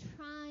really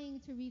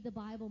trying to read the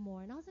Bible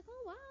more. And I was like,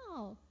 oh,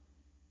 wow.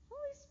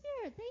 Holy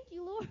Spirit, thank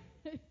you, Lord.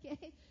 Okay,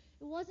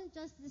 it wasn't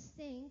just this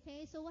thing.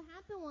 Okay, so what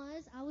happened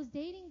was I was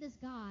dating this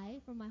guy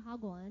from my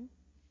Hagwon,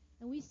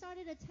 and we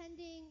started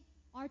attending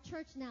our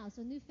church now.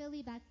 So New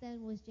Philly back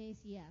then was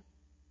JCF.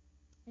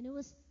 And it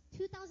was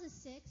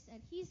 2006,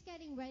 and he's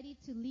getting ready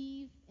to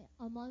leave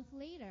a month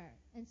later.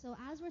 And so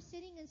as we're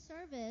sitting in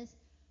service,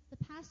 the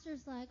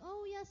pastor's like,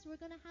 oh, yes, we're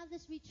going to have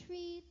this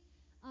retreat.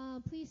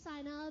 Please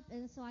sign up.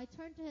 And so I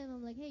turned to him.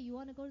 I'm like, hey, you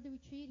want to go to the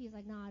retreat? He's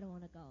like, no, I don't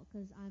want to go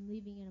because I'm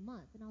leaving in a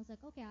month. And I was like,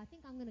 okay, I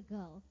think I'm going to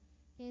go.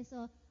 Okay,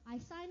 so I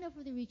signed up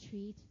for the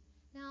retreat.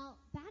 Now,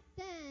 back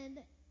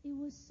then, it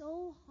was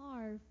so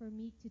hard for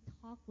me to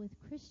talk with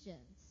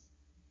Christians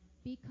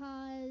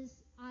because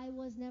I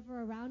was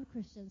never around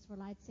Christians for,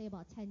 I'd say,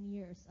 about 10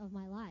 years of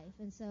my life.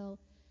 And so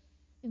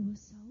it was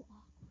so awkward.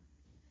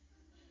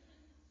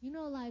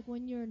 Like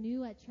when you're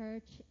new at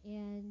church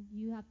and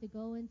you have to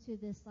go into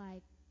this,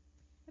 like,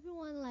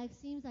 everyone, like,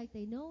 seems like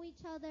they know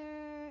each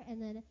other.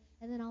 And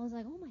then I was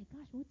like, oh, my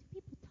gosh, what do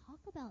people talk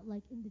about,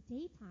 like, in the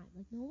daytime?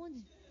 Like, no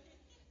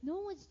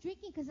one's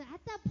drinking, because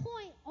at that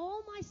point,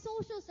 all my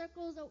social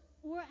circles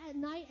were at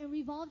night and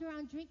revolved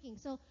around drinking.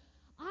 So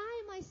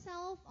I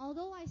myself,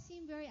 although I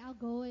seem very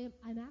outgoing,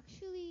 I'm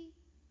actually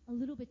a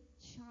little bit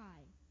shy.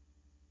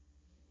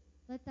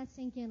 Let that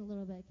sink in a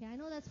little bit, okay? I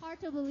know that's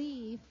hard to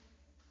believe,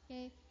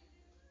 okay?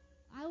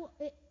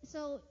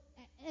 So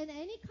in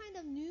any kind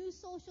of new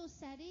social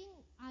setting,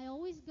 I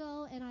always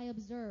go and I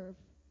observe.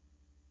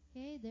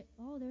 Okay,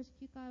 there's a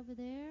cute guy over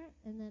there,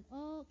 and then,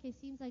 okay,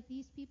 seems like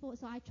these people.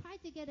 So I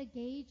tried to get a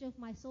gauge of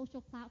my social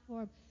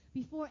platform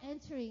before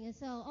entering, and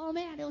so, oh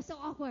man, it was so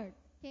awkward,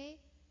 okay?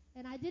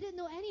 And I didn't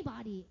know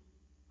anybody.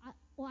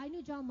 I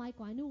knew John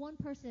Michael. I knew one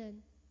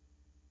person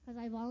because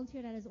I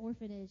volunteered at his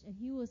orphanage, and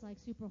he was like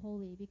super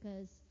holy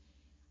because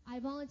I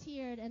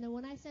volunteered, and then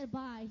when I said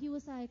bye, he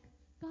was like,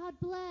 God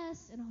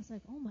bless, and I was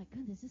like, oh my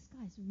goodness, this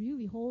guy's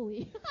really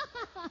holy.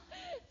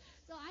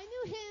 So I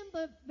knew him,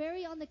 but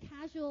very on the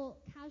casual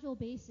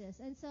basis.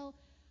 And so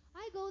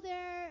I go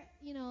there,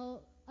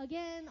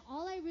 again,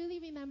 all I really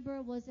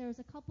remember was there was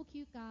a couple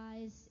cute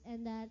guys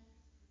and that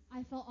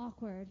I felt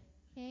awkward,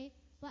 okay?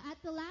 But at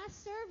the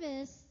last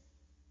service,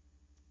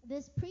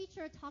 this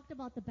preacher talked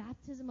about the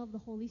baptism of the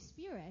Holy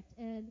Spirit,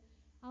 and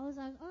I was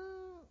like,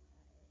 oh,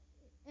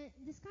 and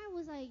this guy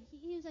was like,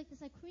 he was like this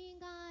like Korean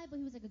guy, but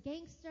he was like a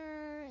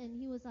gangster, and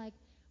he was like,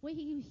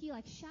 he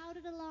like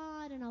shouted a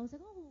lot, and I was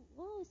like,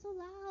 oh, it's so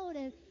loud,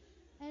 and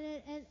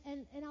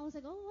I was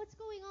like, oh, what's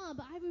going on?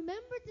 But I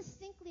remember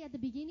distinctly at the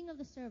beginning of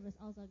the service,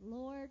 I was like,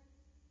 Lord,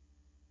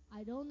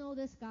 I don't know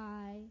this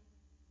guy.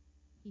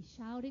 He's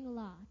shouting a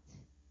lot,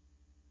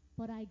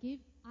 but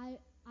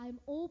I'm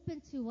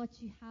open to what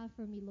you have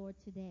for me, Lord,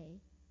 today.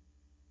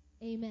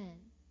 Amen.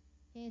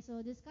 Okay,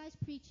 so this guy's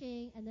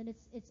preaching, and then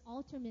it's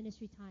altar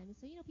ministry time. And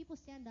so, people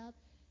stand up,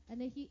 and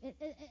then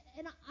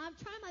and I'm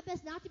trying my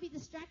best not to be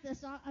distracted.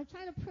 So I'm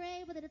trying to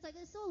pray, but then it's like,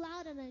 it's so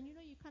loud, and then, you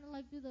kind of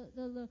like do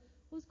the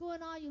what's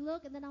going on? You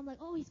look, and then I'm like,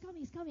 oh, he's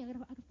coming. I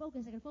can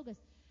focus.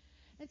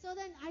 And so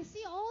then I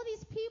see all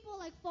these people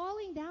like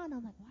falling down.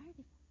 I'm like, why are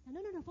they?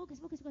 No,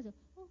 focus. Oh,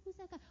 who's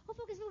that guy? Oh,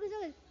 focus.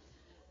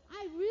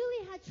 I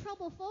really had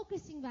trouble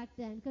focusing back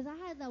then because I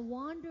had that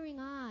wandering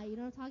eye. You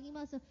know what I'm talking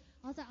about? So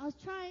I was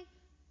trying.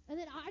 And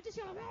then I just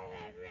hear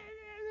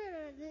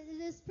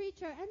this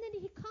preacher, and then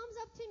he comes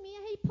up to me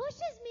and he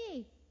pushes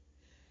me.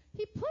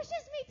 He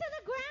pushes me to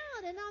the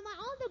ground, and I'm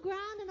on the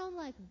ground, and I'm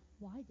like,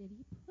 why did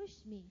he push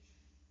me?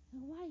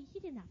 And why? He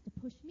didn't have to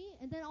push me.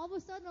 And then all of a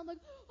sudden, I'm like,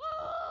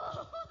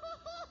 oh!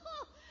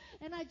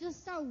 And I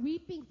just start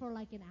weeping for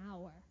like an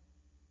hour.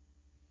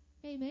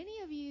 Okay, many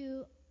of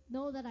you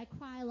know that I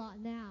cry a lot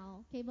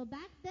now. Okay, but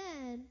back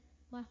then,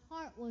 my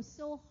heart was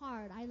so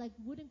hard. I like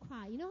wouldn't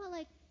cry. You know how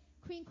like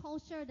Korean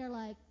culture, they're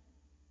like,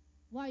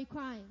 why are you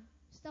crying?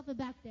 Stuff it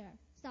back there.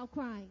 Stop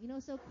crying.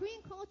 So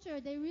Korean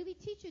culture, they really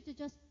teach you to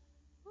just,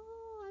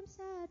 oh, I'm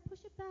sad, push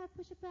it back,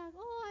 push it back.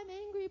 Oh, I'm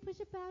angry,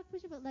 push it back,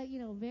 push it back. Like,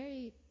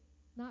 very,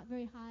 not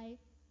very high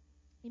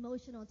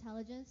emotional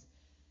intelligence.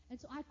 And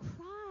so I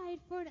cried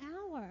for an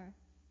hour.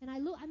 And I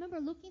remember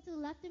looking to the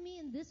left of me,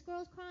 and this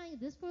girl's crying,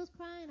 and this girl's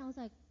crying. And I was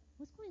like,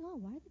 what's going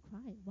on? Why are they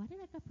crying? Why did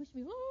that guy push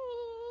me?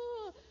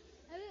 Oh!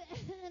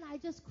 And then I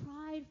just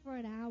cried for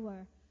an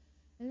hour.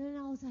 And then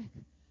I was like,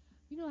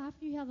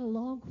 after you have a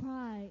long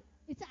cry,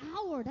 it's an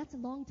hour. That's a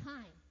long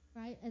time,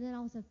 right? And then I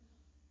was like,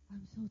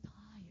 I'm so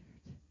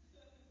tired.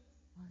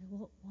 I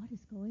was like, what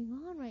is going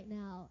on right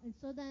now? And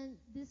so then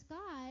this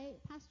guy,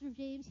 Pastor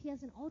James, he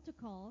has an altar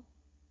call.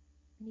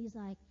 And he's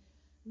like,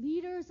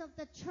 leaders of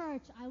the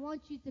church, I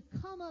want you to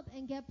come up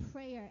and get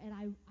prayer. And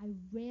I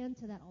ran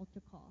to that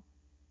altar call,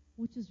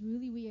 which was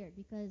really weird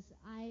because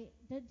I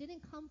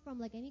didn't come from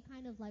like any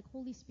kind of like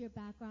Holy Spirit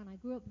background. I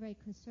grew up very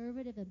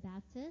conservative and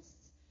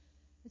Baptist.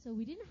 And so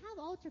we didn't have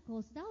altar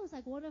calls. So that was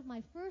like one of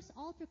my first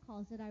altar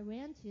calls that I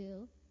ran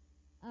to.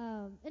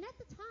 And at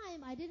the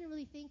time, I didn't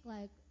really think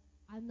like,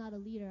 I'm not a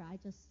leader. I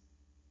just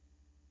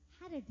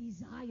had a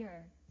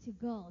desire to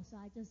go. So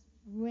I just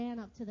ran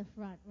up to the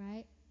front,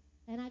 right?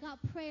 And I got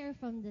prayer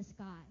from this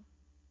guy,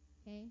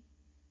 okay?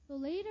 So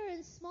later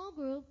in small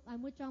group,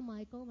 I'm with John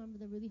Michael, remember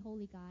the really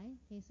holy guy,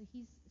 okay? So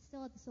he's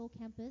still at the Seoul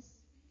campus.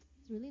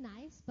 It's really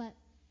nice, but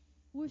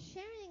we're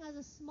sharing as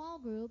a small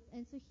group,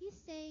 and so he's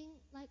saying,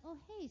 like, oh,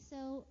 hey,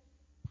 so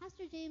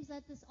Pastor James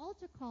led this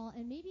altar call,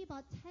 and maybe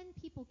about 10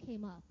 people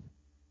came up.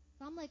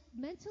 So I'm, like,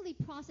 mentally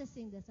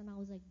processing this, and I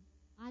was like,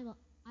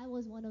 I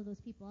was one of those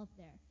people up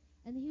there.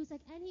 And he was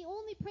like, and he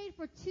only prayed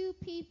for 2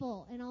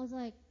 people. And I was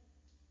like,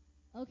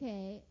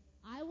 okay,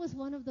 I was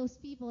one of those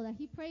people that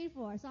he prayed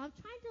for. So I'm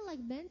trying to, like,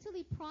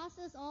 mentally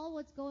process all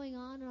what's going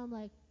on, and I'm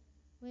like,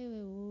 wait,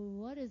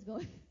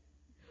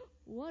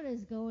 what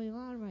is going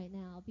on right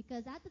now?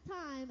 Because at the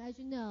time, as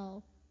you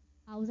know,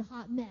 I was a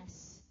hot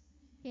mess,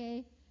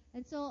 okay?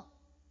 And so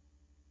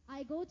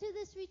I go to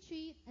this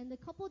retreat, and a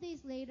couple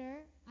days later,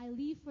 I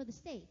leave for the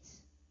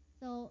States.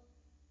 So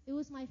it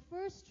was my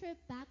first trip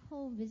back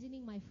home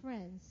visiting my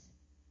friends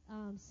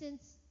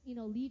since,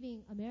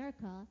 leaving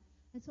America.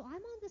 And so I'm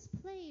on this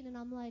plane, and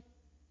I'm like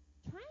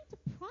trying to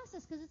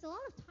process, because it's a lot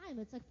of time.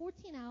 It's like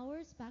 14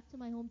 hours back to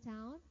my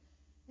hometown.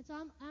 And so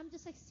I'm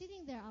just like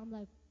sitting there. I'm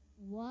like,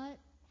 what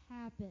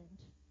happened?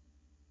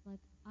 Like,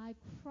 I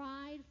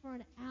cried for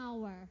an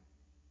hour.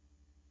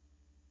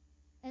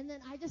 And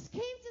then I just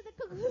came to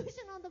the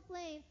conclusion on the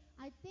plane,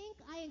 I think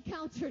I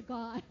encountered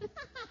God.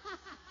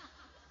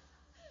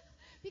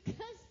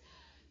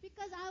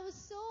 because I was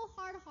so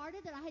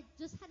hard-hearted that I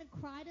just hadn't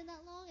cried in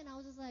that long, and I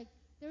was just like,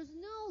 there's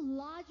no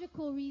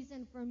logical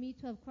reason for me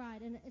to have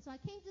cried. And so I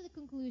came to the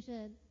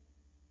conclusion,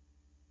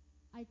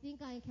 I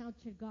think I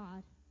encountered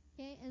God.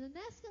 Okay? And the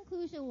next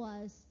conclusion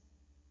was,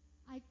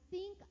 I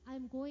think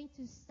I'm going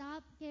to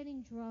stop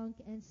getting drunk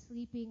and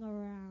sleeping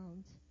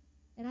around.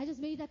 And I just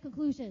made that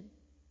conclusion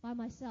by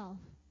myself.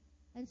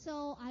 And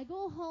so I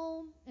go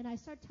home and I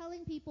start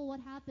telling people what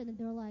happened, and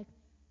they're like,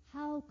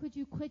 how could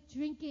you quit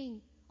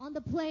drinking on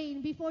the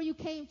plane before you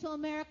came to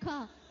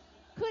America?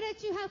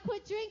 Couldn't you have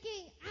quit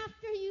drinking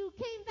after you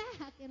came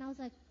back? And I was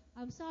like,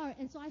 I'm sorry.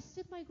 And so I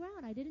stood my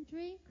ground. I didn't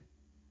drink.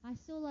 I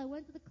still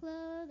went to the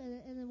club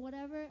and then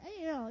whatever.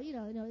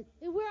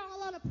 And, we're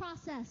all on a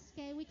process,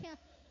 okay?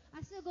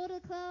 I still go to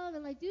the club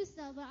and do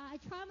stuff, but I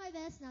try my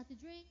best not to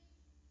drink.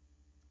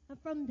 And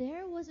from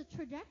there was a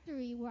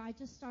trajectory where I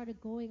just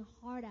started going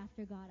hard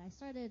after God. I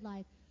started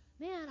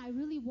man, I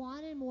really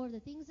wanted more of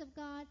the things of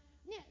God.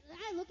 Yeah,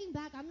 looking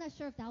back, I'm not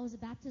sure if that was a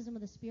baptism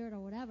of the Spirit or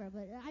whatever,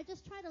 but I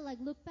just try to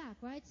look back,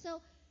 right?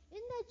 So in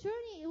that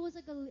journey, it was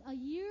a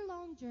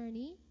year-long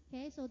journey,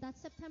 okay? So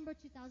that's September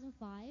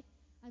 2005.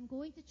 I'm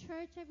going to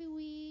church every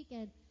week,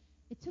 and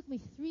it took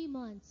me 3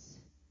 months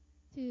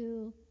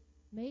to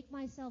make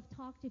myself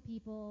talk to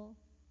people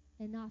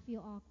and not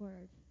feel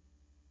awkward.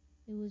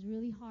 It was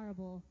really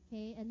horrible,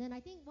 okay? And then I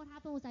think what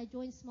happened was I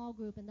joined small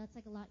group, and that's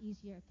a lot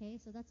easier, okay?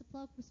 So that's a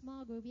plug for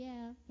small group,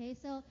 yeah, okay?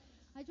 So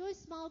I joined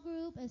small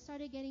group and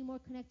started getting more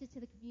connected to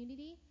the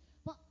community.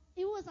 But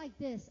it was like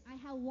this. I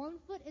had 1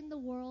 foot in the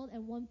world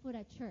and 1 foot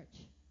at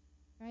church,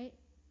 right?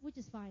 Which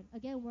is fine.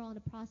 Again, we're on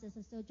the process.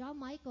 And so John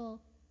Michael,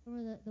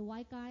 remember the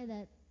white guy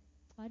that,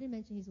 I didn't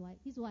mention he's white.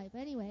 He's white. But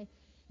anyway,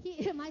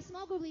 my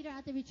small group leader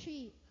at the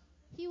retreat,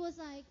 he was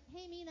like,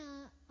 hey,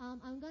 Mina,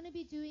 I'm going to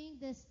be doing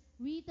this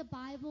read the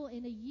Bible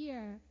in a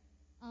year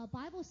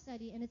Bible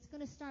study, and it's going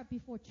to start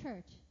before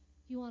church.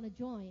 Do you want to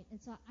join? And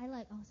so I was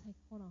like,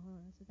 hold on.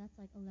 So that's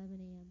 11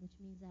 a.m., which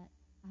means that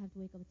I have to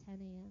wake up at 10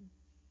 a.m.,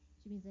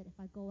 which means that if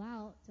I go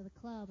out to the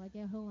club, I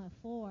get home at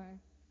 4.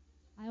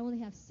 I only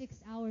have 6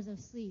 hours of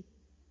sleep.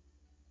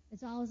 And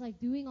so I was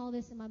doing all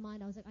this in my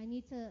mind. I was like, I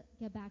need to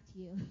get back to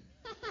you.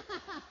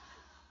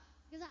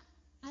 Because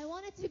I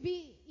wanted to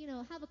be,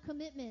 have a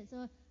commitment.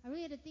 So I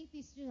really had to think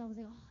these through. I was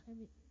like,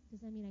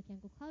 does that mean I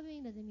can't go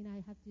clubbing? Does it mean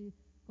I have to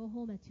go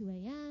home at 2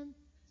 a.m.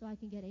 so I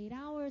can get 8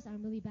 hours?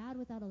 I'm really bad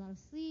without a lot of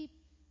sleep.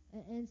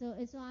 And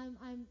so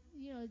I'm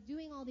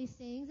doing all these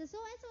things. And so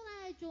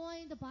I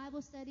joined the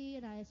Bible study,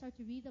 and I started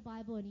to read the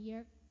Bible in a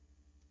year.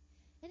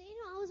 And,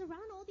 I was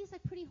around all these,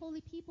 like, pretty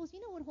holy people. So,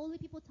 when holy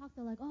people talk,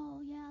 they're like,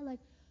 oh, yeah, like,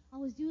 I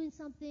was doing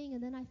something,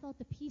 and then I felt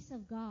the peace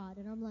of God.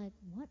 And I'm like,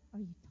 what are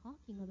you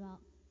talking about?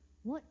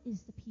 What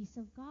is the peace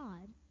of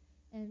God?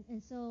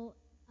 And so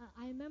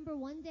I remember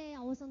one day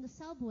I was on the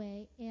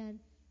subway, and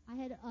I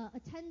had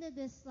attended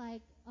this,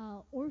 like,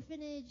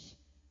 orphanage,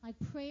 like,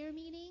 prayer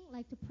meeting,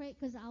 like, to pray,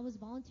 because I was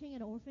volunteering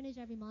at an orphanage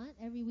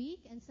every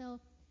week. And so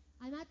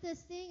I'm at this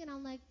thing, and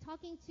I'm, like,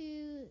 talking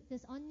to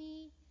this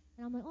Anni,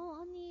 and I'm like, oh,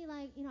 Anni,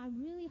 like,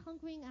 I'm really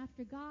hungering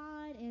after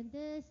God, and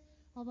this,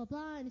 blah, blah,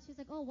 blah. And she's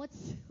like, oh, what's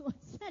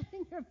that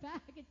in your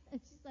bag?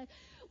 And she's like,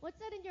 what's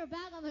that in your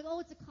bag? I'm like, oh,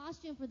 it's a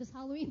costume for this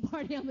Halloween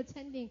party I'm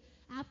attending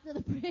after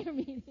the prayer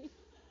meeting.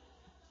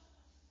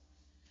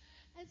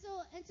 And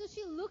so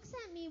she looks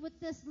at me with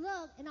this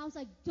look, and I was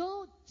like,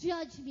 don't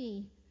judge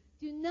me.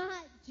 Do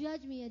not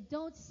judge me, and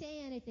don't say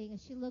anything. And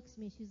she looks at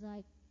me, she's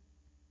like,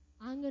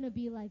 I'm going to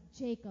be like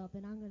Jacob,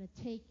 and I'm going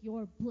to take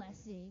your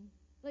blessing.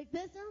 Like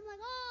this, and I'm like,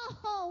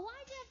 oh,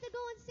 why'd you have to go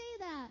and say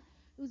that?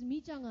 It was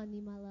Michang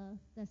Anni, my love,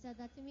 that said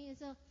that to me. And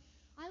so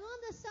I'm on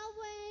the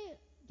subway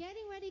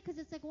getting ready, because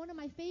it's like one of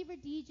my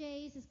favorite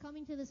DJs is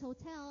coming to this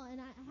hotel, and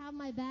I have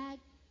my bag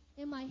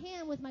in my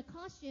hand with my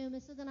costume.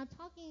 And so then I'm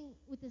talking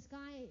with this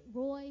guy,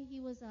 Roy. He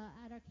was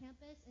at our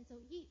campus. And so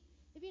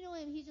if you know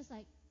him, he just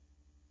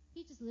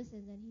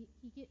listens, and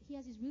he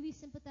has these really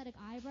sympathetic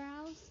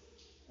eyebrows,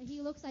 and he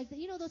looks like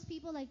those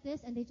people like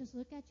this, and they just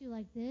look at you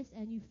like this,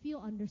 and you feel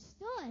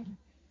understood,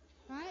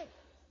 right?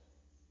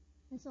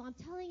 And so I'm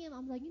telling him,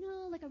 I'm like,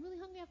 like, I'm really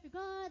hungry after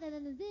God, and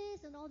then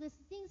this, and all these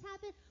things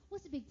happen.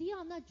 What's the big deal?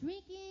 I'm not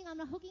drinking. I'm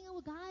not hooking up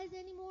with guys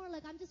anymore.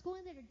 Like, I'm just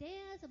going there to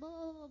dance, blah,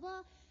 blah, blah,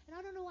 blah. And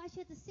I don't know why she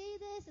had to say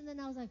this. And then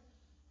I was like,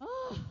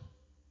 oh,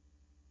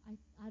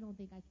 I don't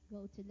think I could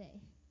go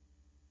today.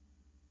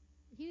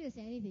 He didn't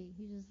say anything.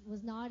 He just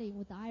was nodding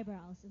with the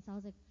eyebrows. And so I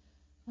was like,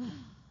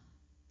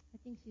 I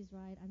think she's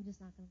right. I'm just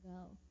not going to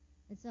go.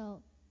 And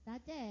so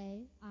that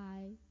day,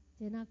 I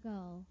did not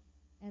go.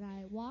 And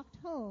I walked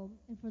home,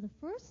 and for the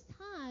first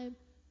time,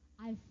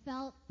 I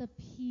felt the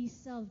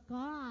peace of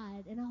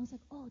God. And I was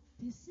like, oh,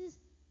 this is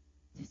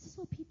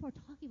what people are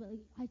talking about. Like,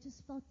 I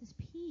just felt this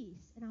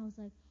peace. And I was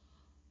like,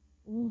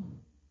 oh,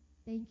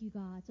 thank you,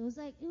 God. So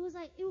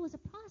it was a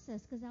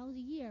process, because that was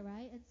a year,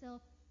 right? And so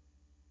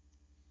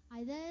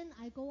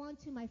I go on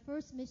to my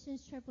first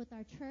missions trip with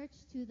our church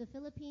to the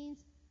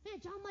Philippines. Man,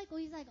 John Michael,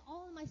 he's like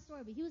all in my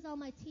story, but he was on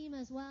my team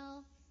as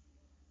well.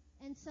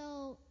 And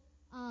so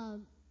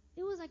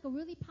it was like a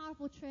really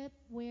powerful trip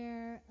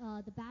where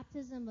the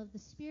baptism of the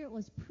Spirit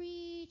was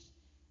preached.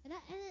 And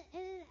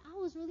I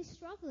was really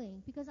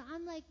struggling, because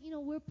I'm like,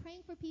 we're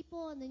praying for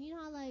people, and then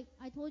how, like,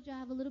 I told you I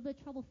have a little bit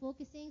of trouble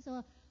focusing,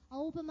 so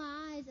I'll open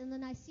my eyes, and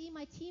then I see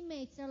my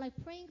teammates, they're like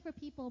praying for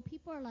people, and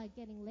people are like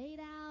getting laid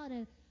out,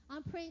 and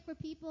I'm praying for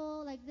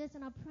people like this,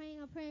 and I'm praying,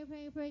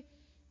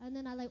 and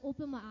then I like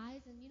open my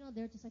eyes, and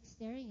they're just like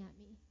staring at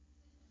me.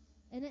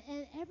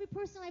 And every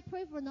person I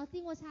prayed for,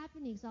 nothing was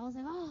happening. So I was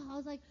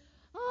like,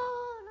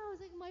 and I was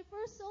like, my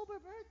first sober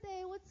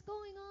birthday, what's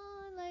going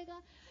on? Like,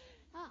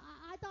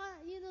 I thought,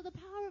 the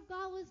power of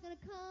God was going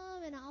to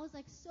come, and I was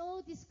like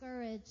so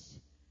discouraged,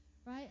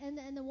 right? And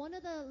then one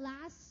of the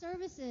last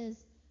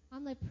services,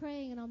 I'm like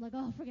praying, and I'm like,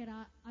 oh, forget it.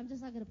 I'm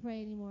just not going to pray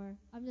anymore.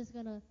 I'm just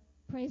going to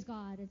praise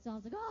God. And so I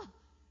was like,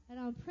 and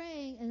I'm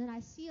praying, and then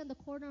I see on the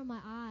corner of my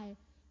eye,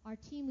 our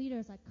team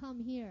leader's like, come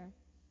here.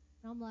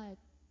 And I'm like,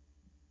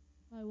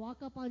 I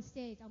walk up on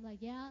stage. I'm like,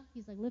 yeah?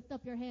 He's like, lift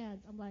up your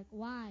hands. I'm like,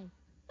 why?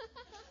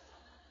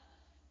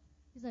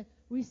 He's like,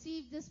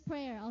 receive this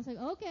prayer. I was like,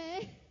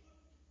 okay.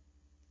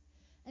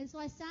 And so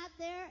I sat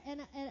there,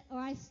 or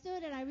I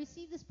stood, and I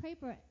received this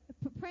prayer,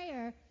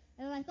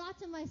 and I thought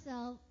to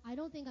myself, I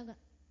don't think I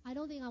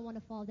want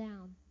to fall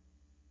down.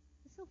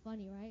 It's so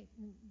funny, right?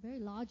 And very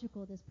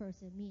logical, this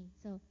person, me.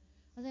 So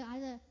I was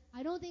like,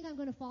 I don't think I'm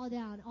going to fall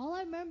down. All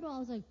I remember, I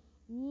was like,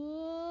 whoa,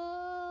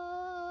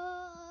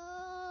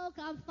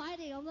 I'm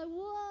fighting. I'm like,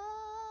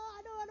 whoa,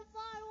 I don't want to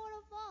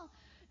fall.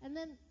 And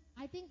then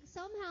I think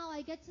somehow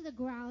I get to the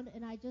ground,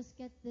 and I just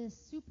get this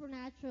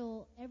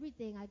supernatural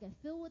everything. I get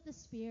filled with the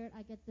Spirit.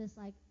 I get this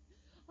like,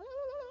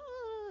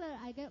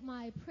 I get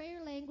my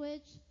prayer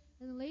language.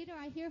 And then later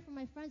I hear from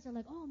my friends, they're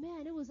like, oh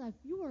man, it was like,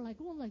 you were like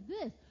going like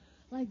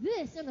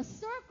this in a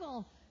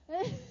circle.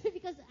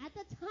 Because at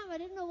that time I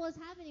didn't know what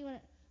was happening.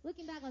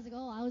 Looking back, I was like,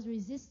 oh, I was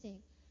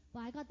resisting.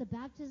 But I got the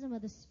baptism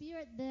of the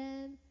Spirit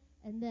then,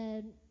 and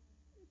then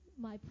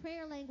my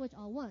prayer language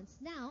all once.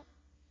 Now,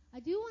 I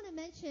do want to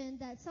mention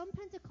that some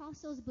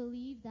Pentecostals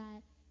believe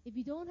that if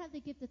you don't have the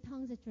gift of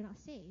tongues, that you're not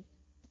saved.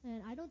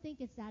 And I don't think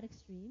it's that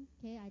extreme,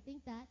 okay? I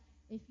think that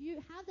if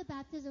you have the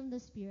baptism of the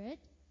Spirit,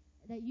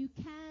 that you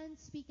can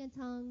speak in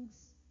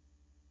tongues.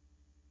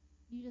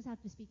 You just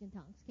have to speak in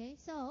tongues, okay?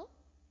 So,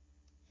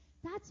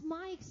 that's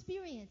my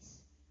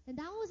experience. And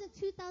that was in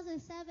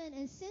 2007,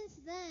 and since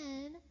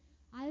then,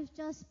 I've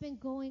just been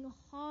going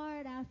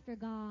hard after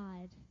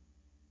God.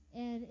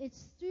 And it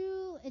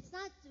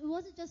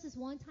wasn't just this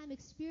one-time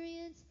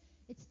experience.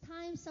 It's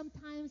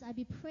sometimes I'd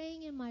be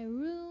praying in my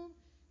room,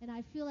 and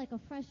I feel like a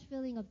fresh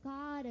feeling of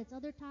God. It's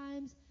other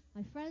times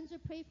my friends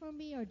would pray for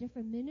me or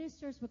different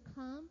ministers would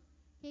come.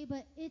 Okay,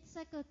 but it's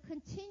like a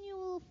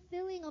continual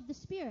filling of the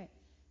Spirit.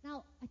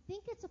 Now, I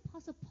think it's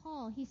Apostle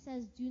Paul. He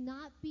says, do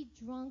not be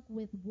drunk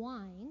with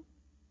wine,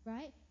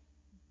 right?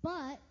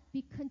 But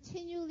be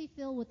continually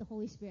filled with the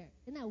Holy Spirit.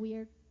 Isn't that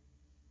weird?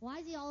 Why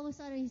is he all of a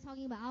sudden he's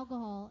talking about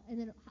alcohol, and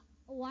then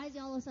why is he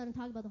all of a sudden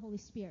talking about the Holy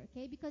Spirit?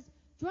 Okay, because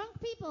drunk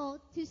people,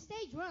 to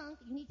stay drunk,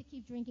 you need to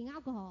keep drinking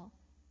alcohol,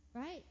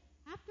 right?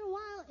 After a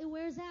while, it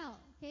wears out.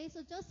 Okay, so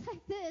just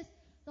like this,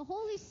 the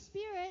Holy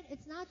Spirit,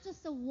 it's not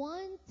just a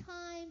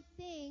one-time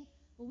thing,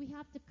 but we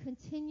have to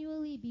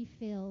continually be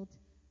filled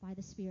by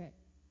the Spirit.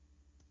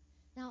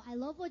 Now, I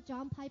love what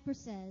John Piper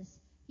says.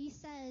 He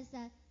says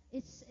that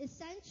it's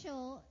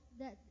essential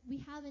that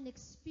we have an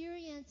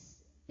experience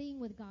thing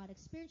with God,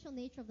 experiential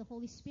nature of the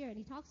Holy Spirit.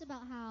 He talks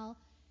about how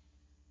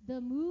the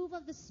move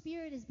of the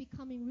Spirit is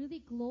becoming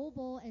really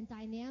global and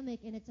dynamic,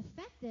 and it's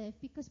effective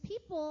because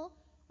people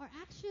are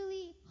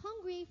actually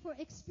hungry for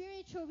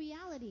experiential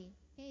reality.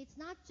 Okay, it's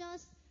not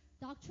just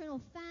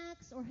doctrinal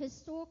facts or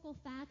historical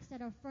facts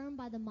that are affirmed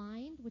by the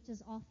mind, which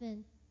is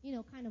often,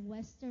 kind of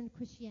Western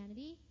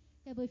Christianity.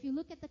 Okay, but if you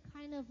look at the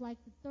kind of like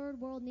the third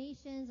world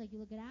nations, like you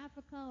look at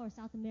Africa or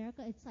South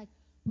America, it's like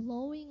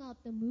blowing up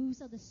the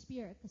moves of the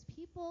Spirit because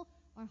people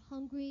are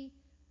hungry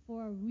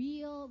for a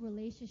real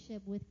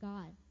relationship with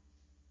God.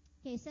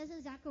 Okay, it says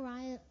in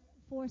Zechariah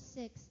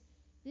 4:6,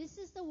 this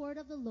is the word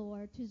of the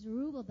Lord to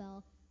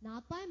Zerubbabel,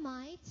 not by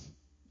might,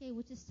 okay,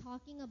 which is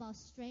talking about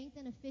strength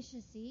and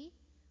efficiency,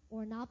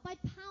 or not by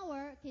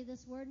power, okay,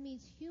 this word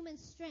means human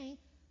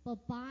strength,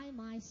 but by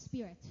my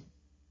Spirit.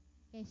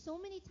 Okay, so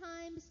many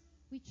times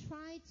we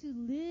try to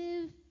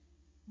live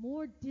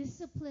more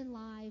disciplined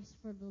lives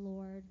for the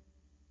Lord,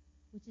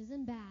 which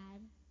isn't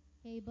bad,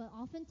 okay, but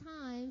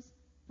oftentimes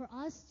for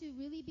us to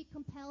really be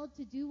compelled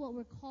to do what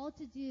we're called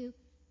to do,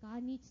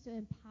 God needs to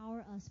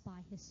empower us by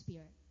His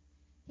Spirit.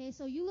 Okay,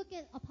 so you look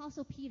at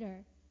Apostle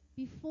Peter.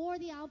 Before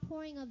the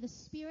outpouring of the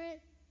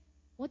Spirit,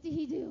 what did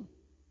he do?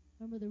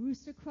 Remember the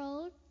rooster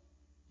crowed?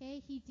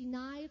 Okay, he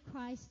denied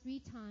Christ 3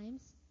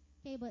 times.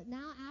 Okay, but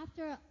now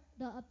after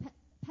the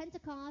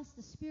Pentecost,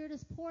 the Spirit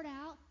is poured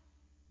out.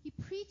 He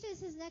preaches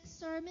his next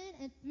sermon,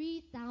 and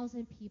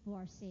 3,000 people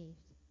are saved.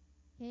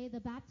 Okay, the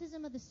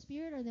baptism of the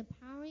Spirit or the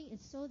empowering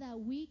is so that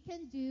we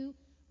can do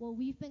what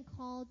we've been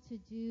called to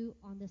do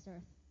on this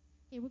earth.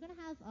 Okay, we're going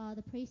to have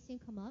the praise team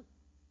come up,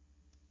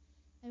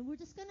 and we're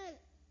just going to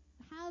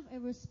have a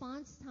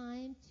response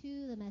time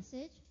to the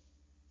message.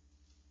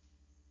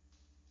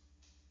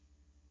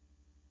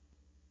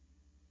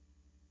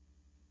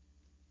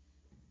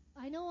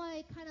 I know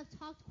I kind of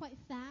talked quite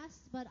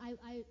fast, but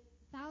I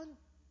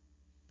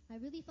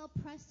really felt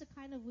pressed to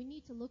we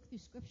need to look through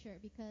Scripture,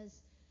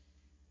 because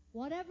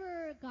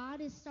whatever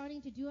God is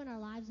starting to do in our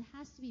lives, it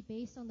has to be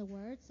based on the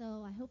Word.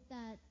 So I hope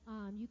that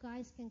you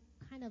guys can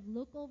kind of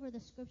look over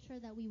the Scripture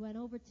that we went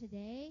over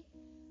today,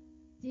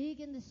 dig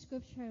in the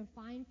Scripture and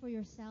find for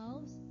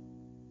yourselves,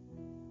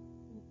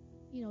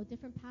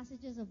 different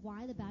passages of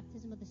why the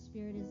baptism of the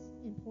Spirit is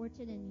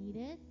important and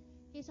needed.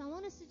 Okay, so I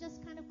want us to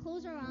just kind of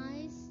close our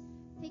eyes,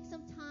 take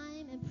some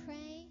time and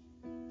pray.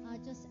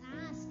 Just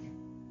ask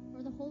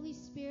for the Holy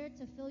Spirit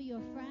to fill you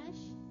afresh.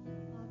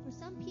 For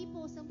some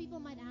people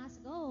might ask,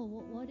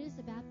 what is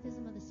the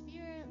baptism of the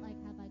Spirit? Like,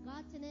 have I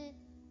gotten it?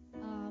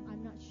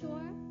 I'm not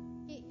sure.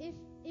 Okay,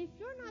 if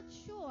you're not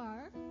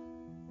sure,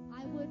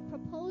 I would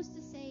propose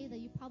to say that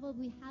you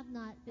probably have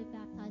not been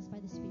baptized by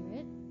the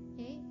Spirit.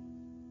 Okay,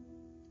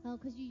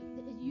 because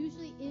it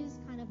usually is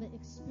kind of an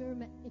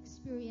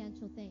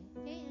experiential thing.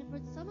 Okay, and for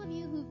some of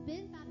you who've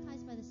been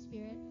baptized by the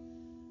Spirit,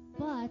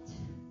 but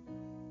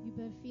you've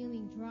been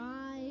feeling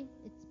dry,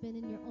 it's been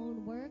in your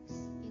own works.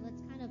 Okay,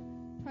 let's kind of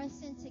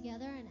press in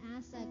together and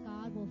ask that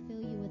God will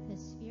fill you with His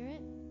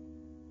Spirit.